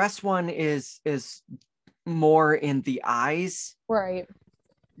 The dress one is more in the eyes, right?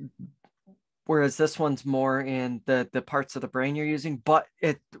 Whereas this one's more in the parts of the brain you're using, but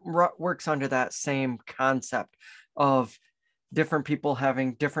it works under that same concept of different people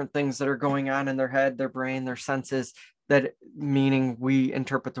having different things that are going on in their head, their brain, their senses, that meaning we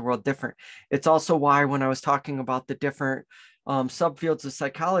interpret the world different. It's also why when I was talking about the different subfields of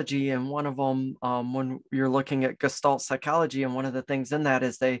psychology, and one of them, when you're looking at Gestalt psychology, and one of the things in that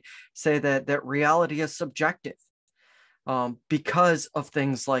is they say that reality is subjective. Because of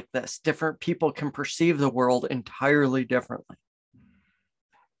things like this, different people can perceive the world entirely differently.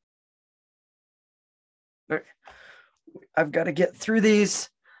 I've got to get through these.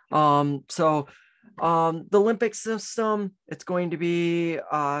 The limbic system, it's going to be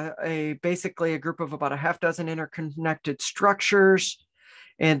basically a group of about a half dozen interconnected structures.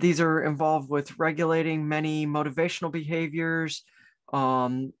 And these are involved with regulating many motivational behaviors,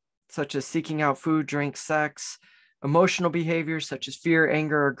 such as seeking out food, drink, sex, emotional behaviors such as fear,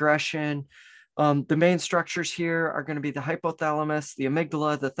 anger, aggression. The main structures here are going to be the hypothalamus, the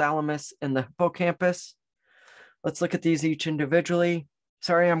amygdala, the thalamus, and the hippocampus. Let's look at these each individually.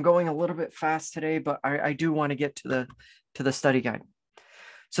 Sorry, I'm going a little bit fast today, but I do want to get to the study guide.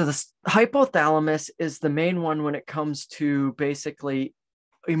 So the hypothalamus is the main one when it comes to basically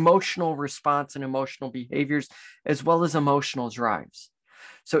emotional response and emotional behaviors, as well as emotional drives.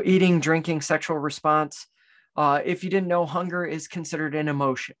 So eating, drinking, sexual response. If you didn't know, hunger is considered an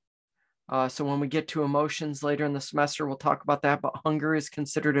emotion. So when we get to emotions later in the semester, we'll talk about that, but hunger is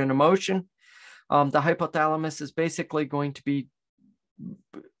considered an emotion. The hypothalamus is basically going to be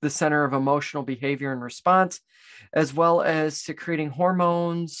the center of emotional behavior and response, as well as secreting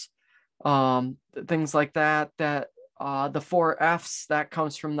hormones, things like that, the 4 F's, that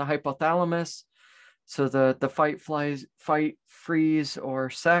comes from the hypothalamus. So the fight, freeze, or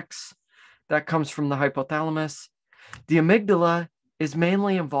sex, that comes from the hypothalamus. The amygdala is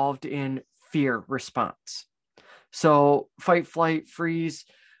mainly involved in fear response. So fight, flight, freeze,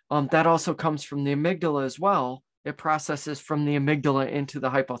 that also comes from the amygdala as well. It processes from the amygdala into the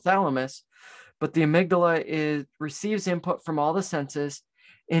hypothalamus, but the amygdala receives input from all the senses,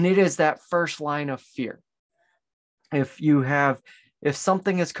 and it is that first line of fear. If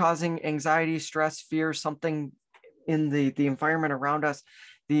something is causing anxiety, stress, fear, something in the environment around us,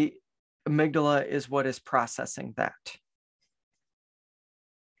 the amygdala is what is processing that.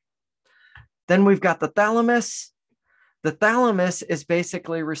 Then we've got the thalamus. The thalamus is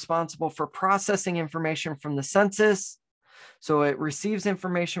basically responsible for processing information from the senses. So it receives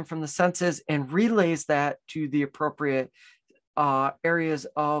information from the senses and relays that to the appropriate areas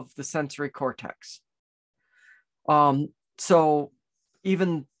of the sensory cortex. So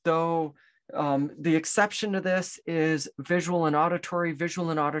even though the exception to this is visual and auditory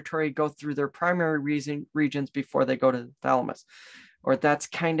go through their primary regions before they go to the thalamus. Or that's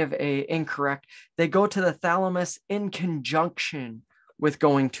kind of incorrect. They go to the thalamus in conjunction with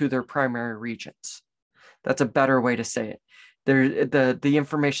going to their primary regions. That's a better way to say it. The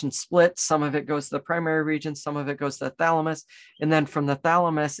information splits. Some of it goes to the primary region, some of it goes to the thalamus, and then from the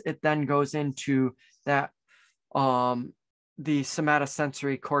thalamus, it then goes into that the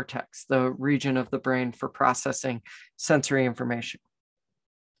somatosensory cortex, the region of the brain for processing sensory information.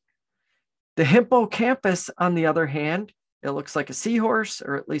 The hippocampus, on the other hand, it looks like a seahorse,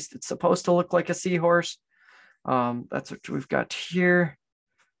 or at least it's supposed to look like a seahorse. That's what we've got here,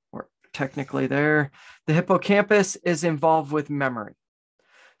 or technically there. The hippocampus is involved with memory.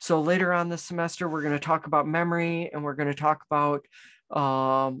 So later on this semester, we're going to talk about memory, and we're going to talk about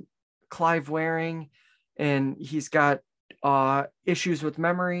Clive Waring, and he's got issues with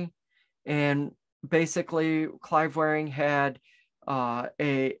memory. And basically, Clive Waring had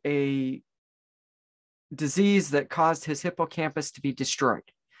a disease that caused his hippocampus to be destroyed.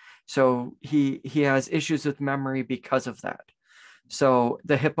 So he has issues with memory because of that. So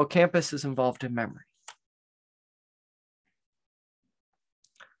the hippocampus is involved in memory.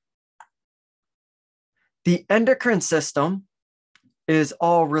 The endocrine system is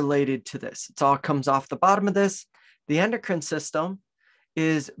all related to this. It all comes off the bottom of this. The endocrine system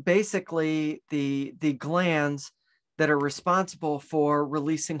is basically the glands that are responsible for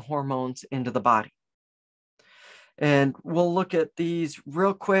releasing hormones into the body. And we'll look at these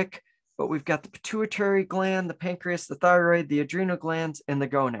real quick, but we've got the pituitary gland, the pancreas, the thyroid, the adrenal glands, and the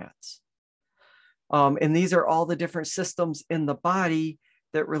gonads. And these are all the different systems in the body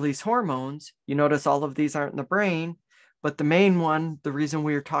that release hormones. You notice all of these aren't in the brain, but the main one, the reason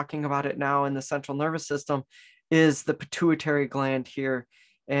we are talking about it now in the central nervous system, is the pituitary gland here.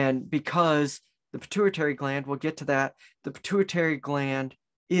 And because the pituitary gland, we'll get to that, the pituitary gland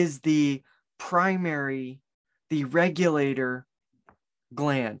is the primary, the regulator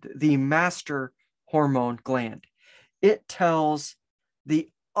gland, the master hormone gland. It tells the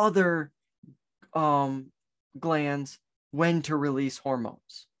other glands when to release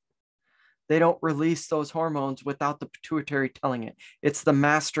hormones. They don't release those hormones without the pituitary telling it. It's the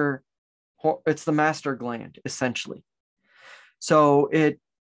master gland, essentially. So it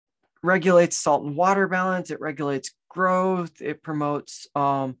regulates salt and water balance, it regulates growth, it promotes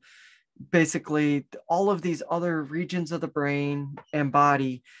basically all of these other regions of the brain and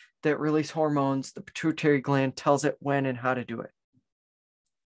body that release hormones. The pituitary gland tells it when and how to do it.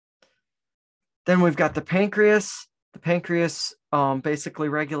 Then we've got the pancreas. The pancreas basically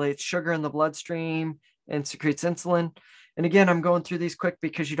regulates sugar in the bloodstream and secretes insulin. And again, I'm going through these quick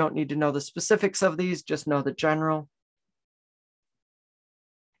because you don't need to know the specifics of these, just know the general.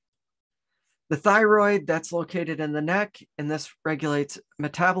 The thyroid, that's located in the neck, and this regulates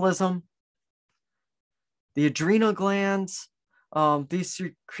metabolism. The adrenal glands, these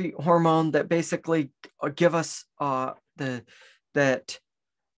secrete hormone that basically give us help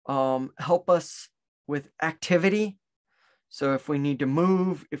us with activity. So if we need to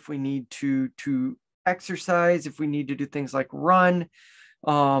move, if we need to exercise, if we need to do things like run,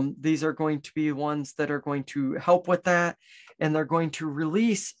 these are going to be ones that are going to help with that. And they're going to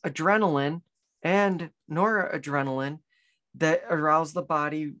release adrenaline and noradrenaline that arouse the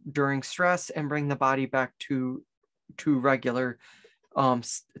body during stress and bring the body back to regular,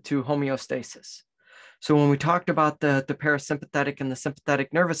 to homeostasis. So when we talked about the parasympathetic and the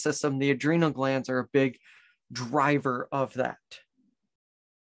sympathetic nervous system, the adrenal glands are a big driver of that.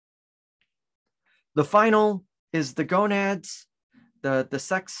 The final is the gonads, the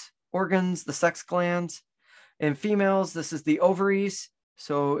sex organs, the sex glands. In females, this is the ovaries.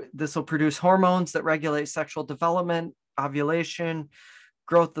 So this will produce hormones that regulate sexual development, ovulation,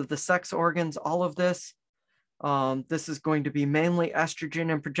 growth of the sex organs, all of this. This is going to be mainly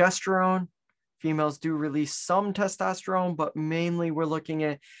estrogen and progesterone. Females do release some testosterone, but mainly we're looking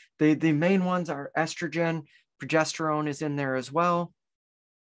at the main ones are estrogen. Progesterone is in there as well.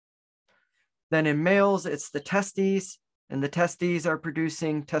 Then in males, it's the testes, and the testes are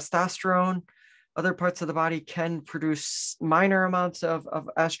producing testosterone. Other parts of the body can produce minor amounts of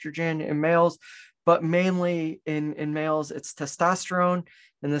estrogen in males, but mainly in males, it's testosterone.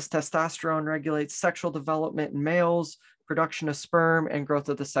 And this testosterone regulates sexual development in males, production of sperm, and growth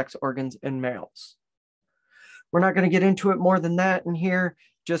of the sex organs in males. We're not going to get into it more than that in here.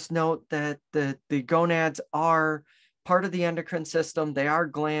 Just note that the gonads are part of the endocrine system. They are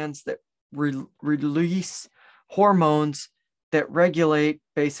glands that release hormones that regulate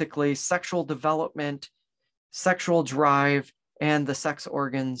basically sexual development, sexual drive, and the sex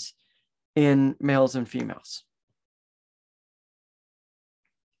organs in males and females.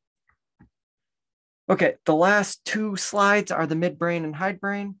 Okay, the last two slides are the midbrain and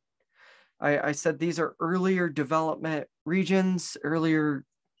hindbrain. I said these are earlier development regions, earlier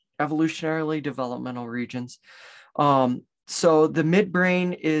evolutionarily developmental regions. So the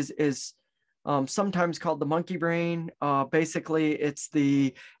midbrain is sometimes called the monkey brain. Basically,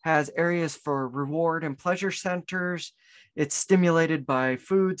 has areas for reward and pleasure centers. It's stimulated by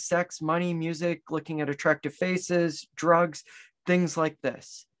food, sex, money, music, looking at attractive faces, drugs, things like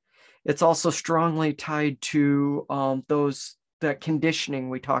this. It's also strongly tied to that conditioning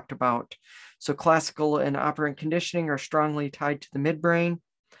we talked about. So classical and operant conditioning are strongly tied to the midbrain.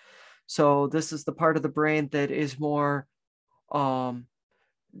 So this is the part of the brain that is more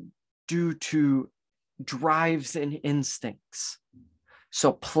due to drives and instincts.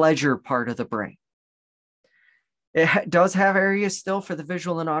 So pleasure part of the brain. It does have areas still for the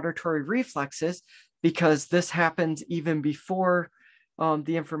visual and auditory reflexes, because this happens even before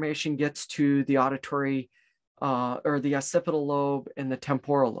the information gets to the auditory or the occipital lobe and the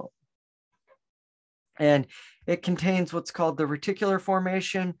temporal lobe. And it contains what's called the reticular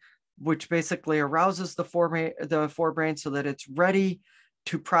formation, which basically arouses the forebrain so that it's ready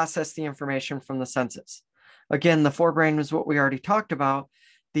to process the information from the senses. Again, the forebrain is what we already talked about.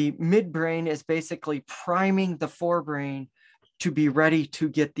 The midbrain is basically priming the forebrain to be ready to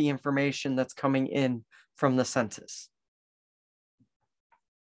get the information that's coming in from the senses.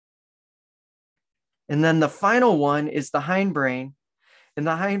 And then the final one is the hindbrain. And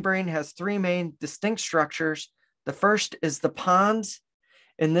the hindbrain has three main distinct structures. The first is the pons.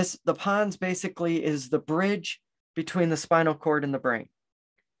 And the pons basically is the bridge between the spinal cord and the brain.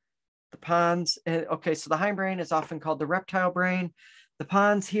 The pons, okay, so the hindbrain is often called the reptile brain. The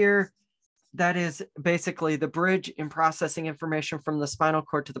pons here, that is basically the bridge in processing information from the spinal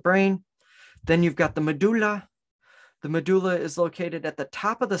cord to the brain. Then you've got the medulla. The medulla is located at the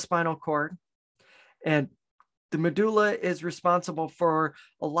top of the spinal cord, and the medulla is responsible for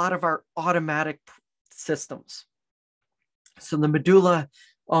a lot of our automatic systems. So the medulla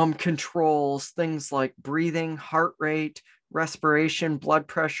controls things like breathing, heart rate, respiration, blood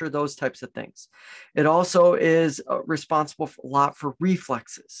pressure, those types of things. It also is responsible for a lot for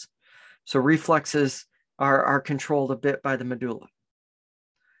reflexes. So reflexes are controlled a bit by the medulla.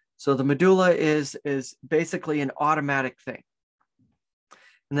 So the medulla is basically an automatic thing.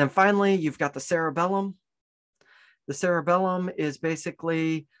 And then finally, you've got the cerebellum. The cerebellum is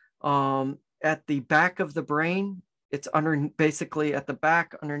basically at the back of the brain. It's basically at the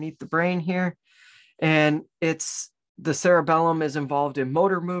back underneath the brain here. And the cerebellum is involved in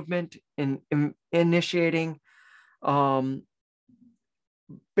motor movement, in initiating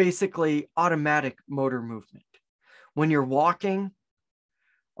basically automatic motor movement. When you're walking,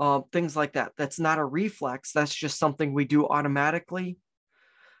 things like that. That's not a reflex. That's just something we do automatically.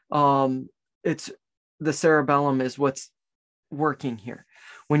 It's the cerebellum is what's working here.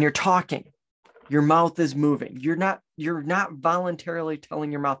 When you're talking, your mouth is moving. You're not voluntarily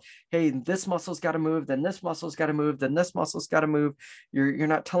telling your mouth, hey, this muscle's got to move, then this muscle's got to move, then this muscle's got to move. You're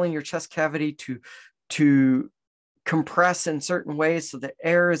not telling your chest cavity to compress in certain ways so the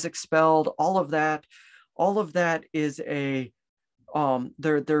air is expelled. All of that is they're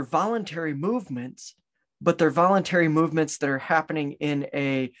voluntary movements, but they're voluntary movements that are happening in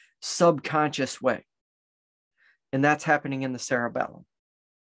a subconscious way. And that's happening in the cerebellum.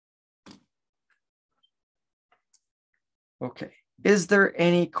 Okay, is there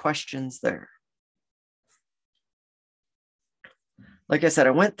any questions there? Like I said,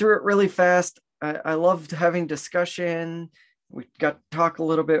 I went through it really fast. I loved having discussion. We got to talk a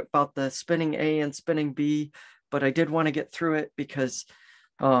little bit about the spinning A and spinning B, but I did want to get through it because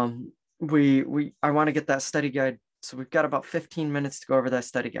I want to get that study guide. So we've got about 15 minutes to go over that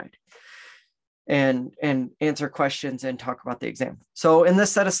study guide and answer questions and talk about the exam. So in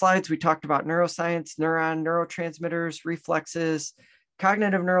this set of slides, we talked about neuroscience, neurotransmitters, reflexes,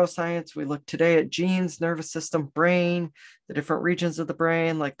 cognitive neuroscience. We looked today at genes, nervous system, brain, the different regions of the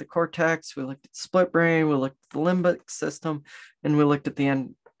brain, like the cortex. We looked at split brain, we looked at the limbic system, and we looked at the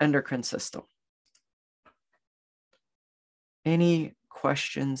endocrine system. Any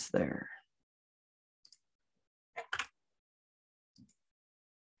questions there?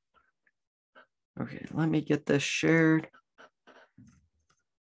 Okay, let me get this shared.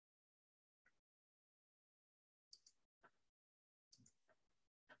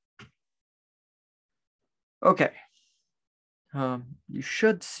 Okay. You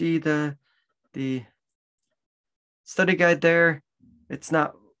should see the study guide there. It's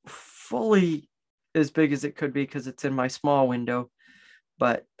not fully as big as it could be because it's in my small window,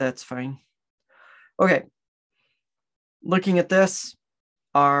 but that's fine. Okay. Looking at this,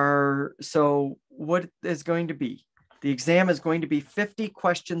 so what is going to be? The exam is going to be 50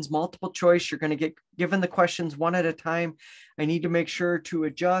 questions, multiple choice. You're going to get given the questions one at a time. I need to make sure to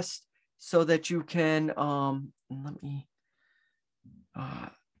adjust so that you can, let me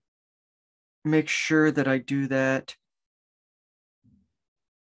make sure that I do that.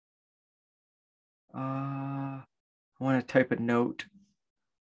 I want to type a note.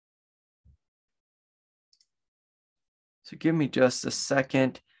 So give me just a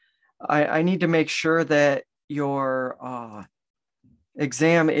second. I need to make sure that your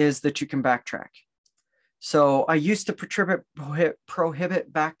exam is that you can backtrack. So I used to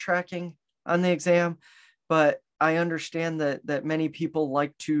prohibit backtracking on the exam, but I understand that many people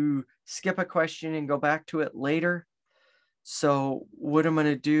like to skip a question and go back to it later. So what I'm going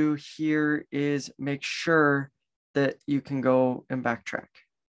to do here is make sure that you can go and backtrack.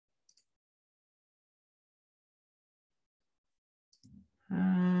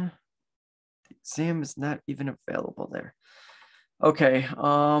 The exam is not even available there. Okay,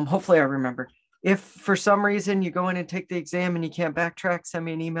 hopefully I remember. If for some reason you go in and take the exam and you can't backtrack, send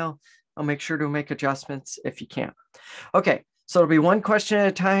me an email. I'll make sure to make adjustments if you can't. Okay, so it'll be one question at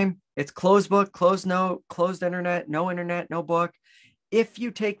a time. It's closed book, closed note, closed internet, no book. If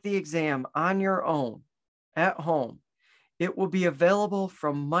you take the exam on your own at home, it will be available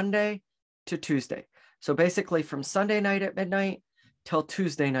from Monday to Tuesday. So basically from Sunday night at midnight till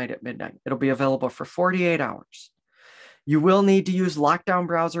Tuesday night at midnight. It'll be available for 48 hours. You will need to use Lockdown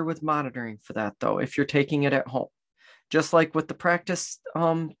Browser with monitoring for that, though, if you're taking it at home. Just like with the practice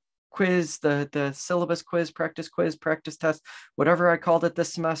quiz, the syllabus quiz, practice test, whatever I called it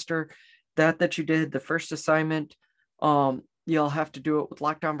this semester, that you did, the first assignment, you'll have to do it with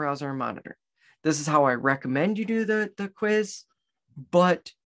Lockdown Browser and monitor. This is how I recommend you do the quiz,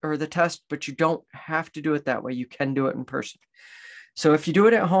 or the test, but you don't have to do it that way. You can do it in person. So if you do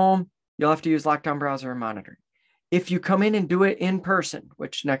it at home, you'll have to use Lockdown Browser and monitor. If you come in and do it in person,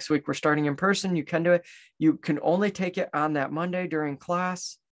 which next week we're starting in person, you can do it. You can only take it on that Monday during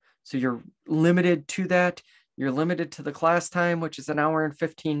class. So you're limited to that. You're limited to the class time, which is an hour and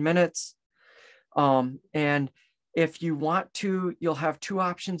 15 minutes. And if you want to, you'll have two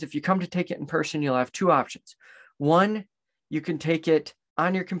options. If you come to take it in person, you'll have two options. One, you can take it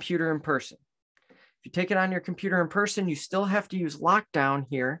on your computer in person. If you take it on your computer in person, you still have to use Lockdown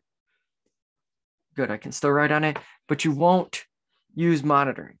here. Good, I can still write on it, but you won't use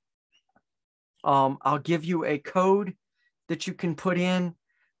monitoring. I'll give you a code that you can put in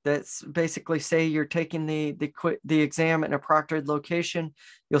that's basically say you're taking the exam in a proctored location.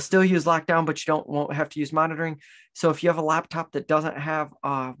 You'll still use Lockdown, but you won't have to use monitoring. So if you have a laptop that doesn't have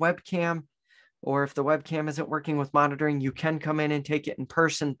a webcam, or if the webcam isn't working with monitoring, you can come in and take it in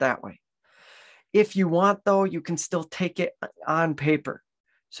person that way. If you want, though, you can still take it on paper.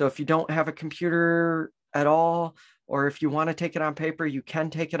 So if you don't have a computer at all, or if you want to take it on paper, you can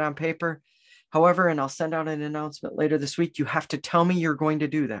take it on paper. However, and I'll send out an announcement later this week, you have to tell me you're going to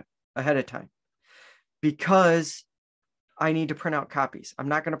do that ahead of time, because I need to print out copies. I'm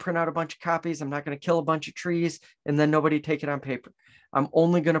not going to print out a bunch of copies. I'm not going to kill a bunch of trees and then nobody take it on paper. I'm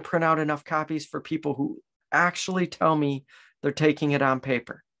only going to print out enough copies for people who actually tell me they're taking it on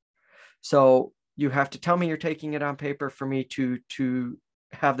paper. So you have to tell me you're taking it on paper for me to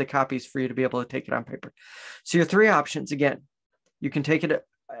have the copies for you to be able to take it on paper. So your three options, again, you can take it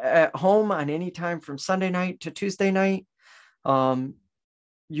at home on any time from Sunday night to Tuesday night,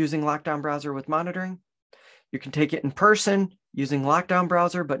 using Lockdown Browser with monitoring. You can take it in person using Lockdown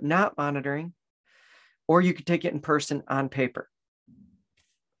Browser, but not monitoring, or you could take it in person on paper.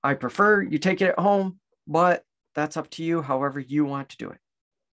 I prefer you take it at home, but that's up to you, however you want to do it.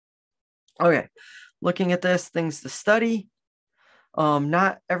 Okay, looking at this, things to study.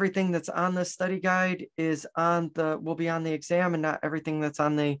 Not everything that's on the study guide will be on the exam, and not everything that's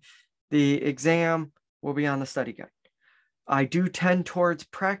on the exam will be on the study guide. I do tend towards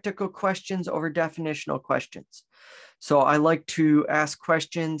practical questions over definitional questions. So I like to ask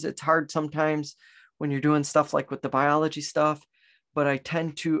questions. It's hard sometimes when you're doing stuff like with the biology stuff, but I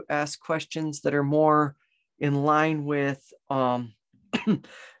tend to ask questions that are more in line with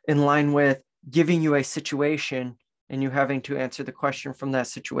giving you a situation and you having to answer the question from that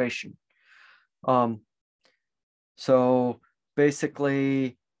situation. So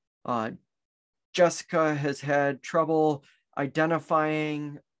basically, Jessica has had trouble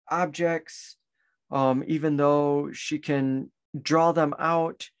identifying objects, even though she can draw them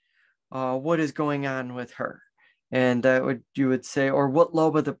out. What is going on with her? And you would say, or what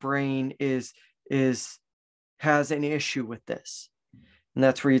lobe of the brain has an issue with this? And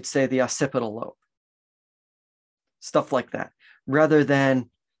that's where you'd say the occipital lobe. Stuff like that, rather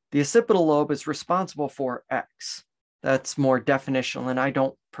than the occipital lobe is responsible for X. That's more definitional, and I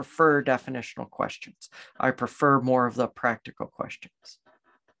don't prefer definitional questions. I prefer more of the practical questions.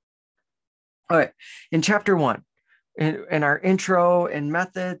 All right, in chapter 1, in our intro and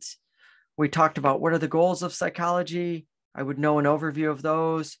methods, we talked about what are the goals of psychology. I would know an overview of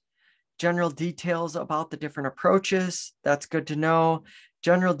those. General details about the different approaches. That's good to know.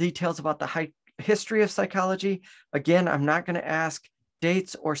 General details about the history of psychology. Again, I'm not going to ask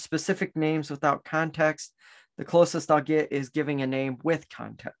dates or specific names without context. The closest I'll get is giving a name with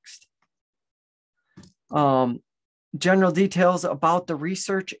context. General details about the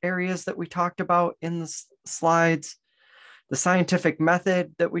research areas that we talked about in the slides, the scientific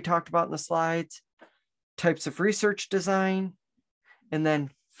method that we talked about in the slides, types of research design, and then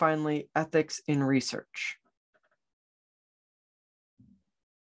finally, ethics in research.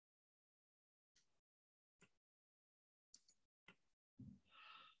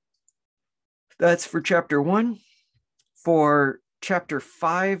 That's for chapter 1. For chapter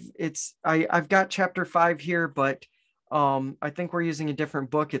 5, I've got chapter 5 here, but I think we're using a different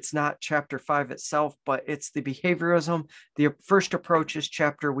book. It's not chapter 5 itself, but it's the behaviorism. The first approach is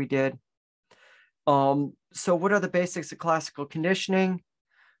chapter we did. So what are the basics of classical conditioning?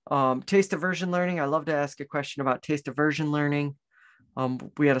 Taste aversion learning. I love to ask a question about taste aversion learning.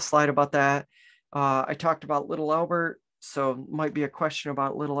 We had a slide about that. I talked about Little Albert, so might be a question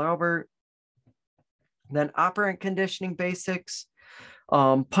about Little Albert. Then operant conditioning basics,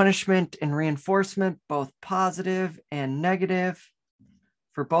 punishment and reinforcement, both positive and negative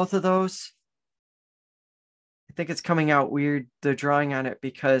for both of those. I think it's coming out weird, the drawing on it,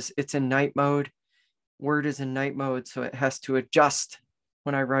 because it's in night mode. Word is in night mode, so it has to adjust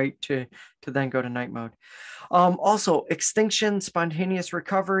when I write to then go to night mode. Also, extinction, spontaneous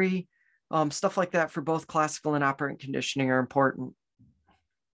recovery, stuff like that for both classical and operant conditioning are important.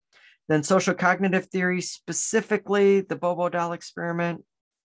 Then social cognitive theory, specifically the Bobo doll experiment,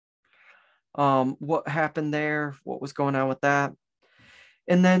 what happened there, what was going on with that.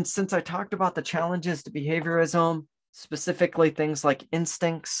 And then since I talked about the challenges to behaviorism, specifically things like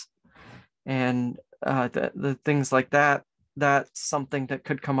instincts and the things like that, that's something that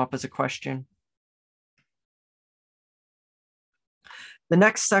could come up as a question. The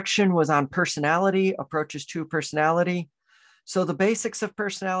next section was on personality, approaches to personality. So the basics of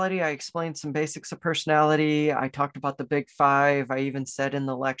personality, I explained some basics of personality. I talked about the big 5. I even said in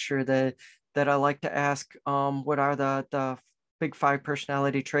the lecture that I like to ask, what are the big 5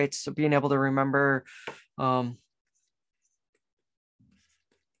 personality traits? So being able to remember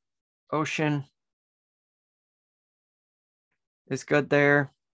ocean is good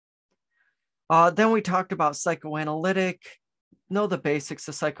there. Then we talked about psychoanalytic. Know the basics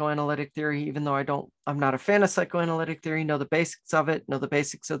of psychoanalytic theory, even though I'm not a fan of psychoanalytic theory. Know the basics of it, know the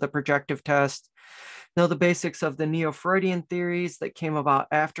basics of the projective test, know the basics of the neo-Freudian theories that came about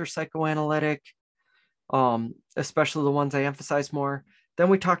after psychoanalytic, especially the ones I emphasize more. Then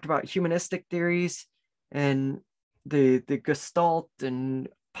we talked about humanistic theories and the Gestalt and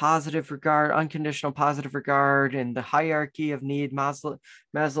positive regard, unconditional positive regard, and the hierarchy of need,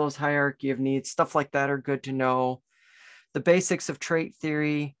 Maslow's hierarchy of needs, stuff like that are good to know. The basics of trait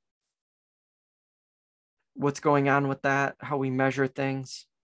theory, what's going on with that, how we measure things.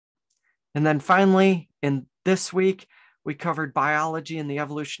 And then finally, in this week, we covered biology and the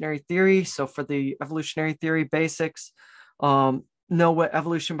evolutionary theory. So for the evolutionary theory basics, know what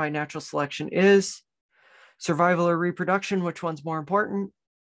evolution by natural selection is, survival or reproduction, which one's more important?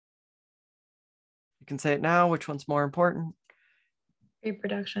 You can say it now, which one's more important?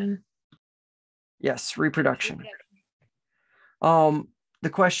 Reproduction. Yes, reproduction. The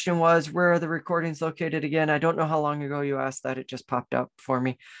question was, where are the recordings located again? I don't know how long ago you asked that. It just popped up for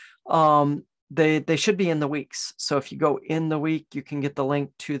me. They should be in the weeks. So if you go in the week, you can get the link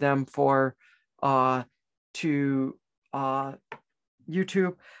to them for YouTube.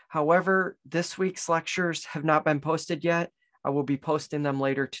 However, this week's lectures have not been posted yet. I will be posting them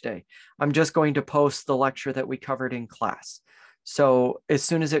later today. I'm just going to post the lecture that we covered in class. So as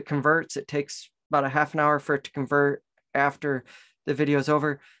soon as it converts, it takes about a half an hour for it to convert after the video is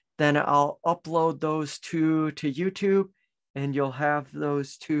over. Then I'll upload those 2 to YouTube and you'll have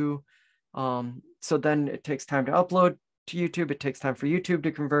those 2. So then it takes time to upload to YouTube. It takes time for YouTube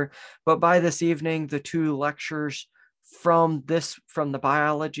to convert. But by this evening, the 2 lectures from the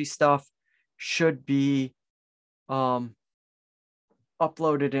biology stuff should be uploaded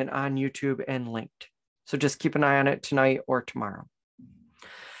and on YouTube and linked. So just keep an eye on it tonight or tomorrow.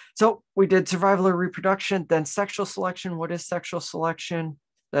 So we did survival or reproduction, then sexual selection. What is sexual selection?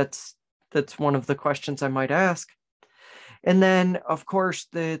 That's one of the questions I might ask. And then, of course,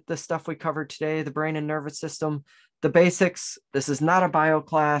 the stuff we covered today, the brain and nervous system, the basics. This is not a bio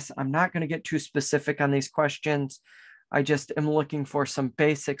class. I'm not going to get too specific on these questions. I just am looking for some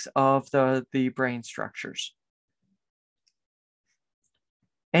basics of the brain structures.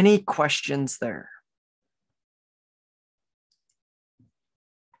 Any questions there?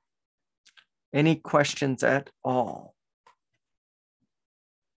 Any questions at all?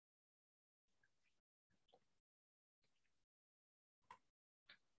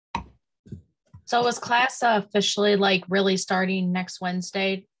 So is class officially like really starting next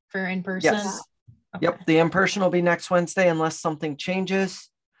Wednesday for in person? Yes. Okay. Yep, the in-person will be next Wednesday unless something changes.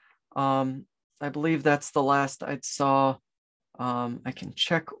 I believe that's the last I saw. I can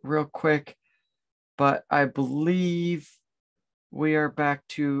check real quick, but I believe we are back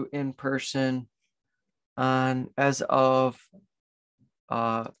to in-person on as of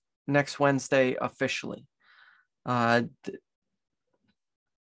next Wednesday officially. What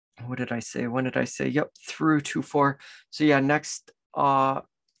did I say? When did I say? Yep, through 2/4. So yeah, next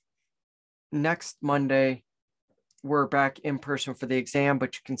Monday we're back in person for the exam,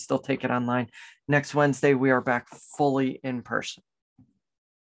 but you can still take it online. Next Wednesday we are back fully in person.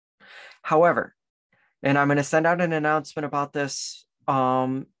 However, and I'm going to send out an announcement about this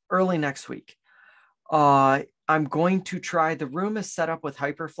early next week. I'm going to try, the room is set up with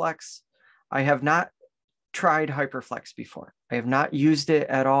Hyperflex. I have not tried Hyperflex before. I have not used it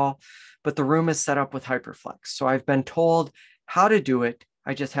at all, but the room is set up with Hyperflex. So I've been told how to do it.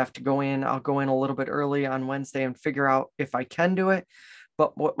 I just have to go in. I'll go in a little bit early on Wednesday and figure out if I can do it.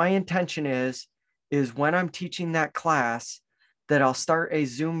 But what my intention is when I'm teaching that class, that I'll start a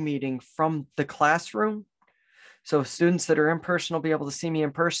Zoom meeting from the classroom. So students that are in person will be able to see me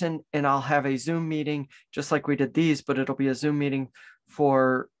in person, and I'll have a Zoom meeting just like we did these, but it'll be a Zoom meeting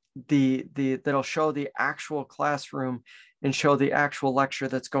for that'll show the actual classroom and show the actual lecture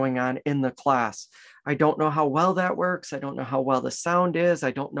that's going on in the class. I don't know how well that works. I don't know how well the sound is.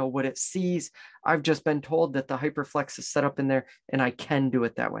 I don't know what it sees. I've just been told that the Hyperflex is set up in there and I can do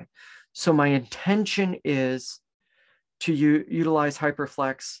it that way. So my intention is to utilize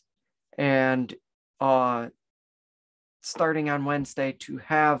Hyperflex and starting on Wednesday to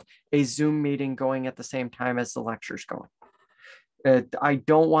have a Zoom meeting going at the same time as the lecture's going. I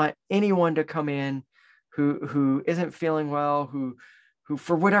don't want anyone to come in who isn't feeling well, who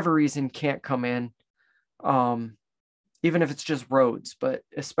for whatever reason can't come in, even if it's just roads, but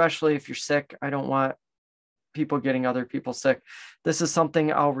especially if you're sick. I don't want people getting other people sick. This is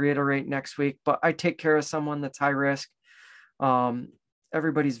something I'll reiterate next week, but I take care of someone that's high risk.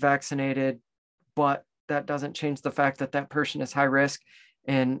 Everybody's vaccinated, but that doesn't change the fact that that person is high risk,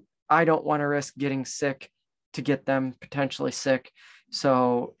 and I don't want to risk getting sick to get them potentially sick.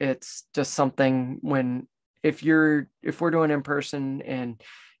 So it's just something when if we're doing in person and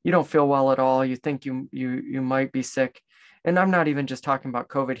you don't feel well at all, you think you might be sick. And I'm not even just talking about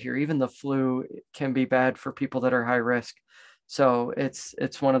COVID here. Even the flu can be bad for people that are high risk. So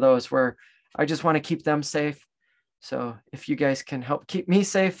it's one of those where I just want to keep them safe. So if you guys can help keep me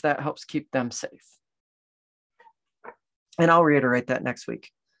safe, that helps keep them safe. And I'll reiterate that next week.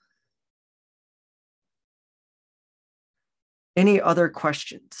 Any other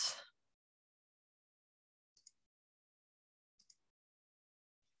questions?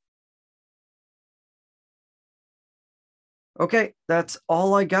 Okay, that's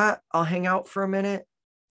all I got. I'll hang out for a minute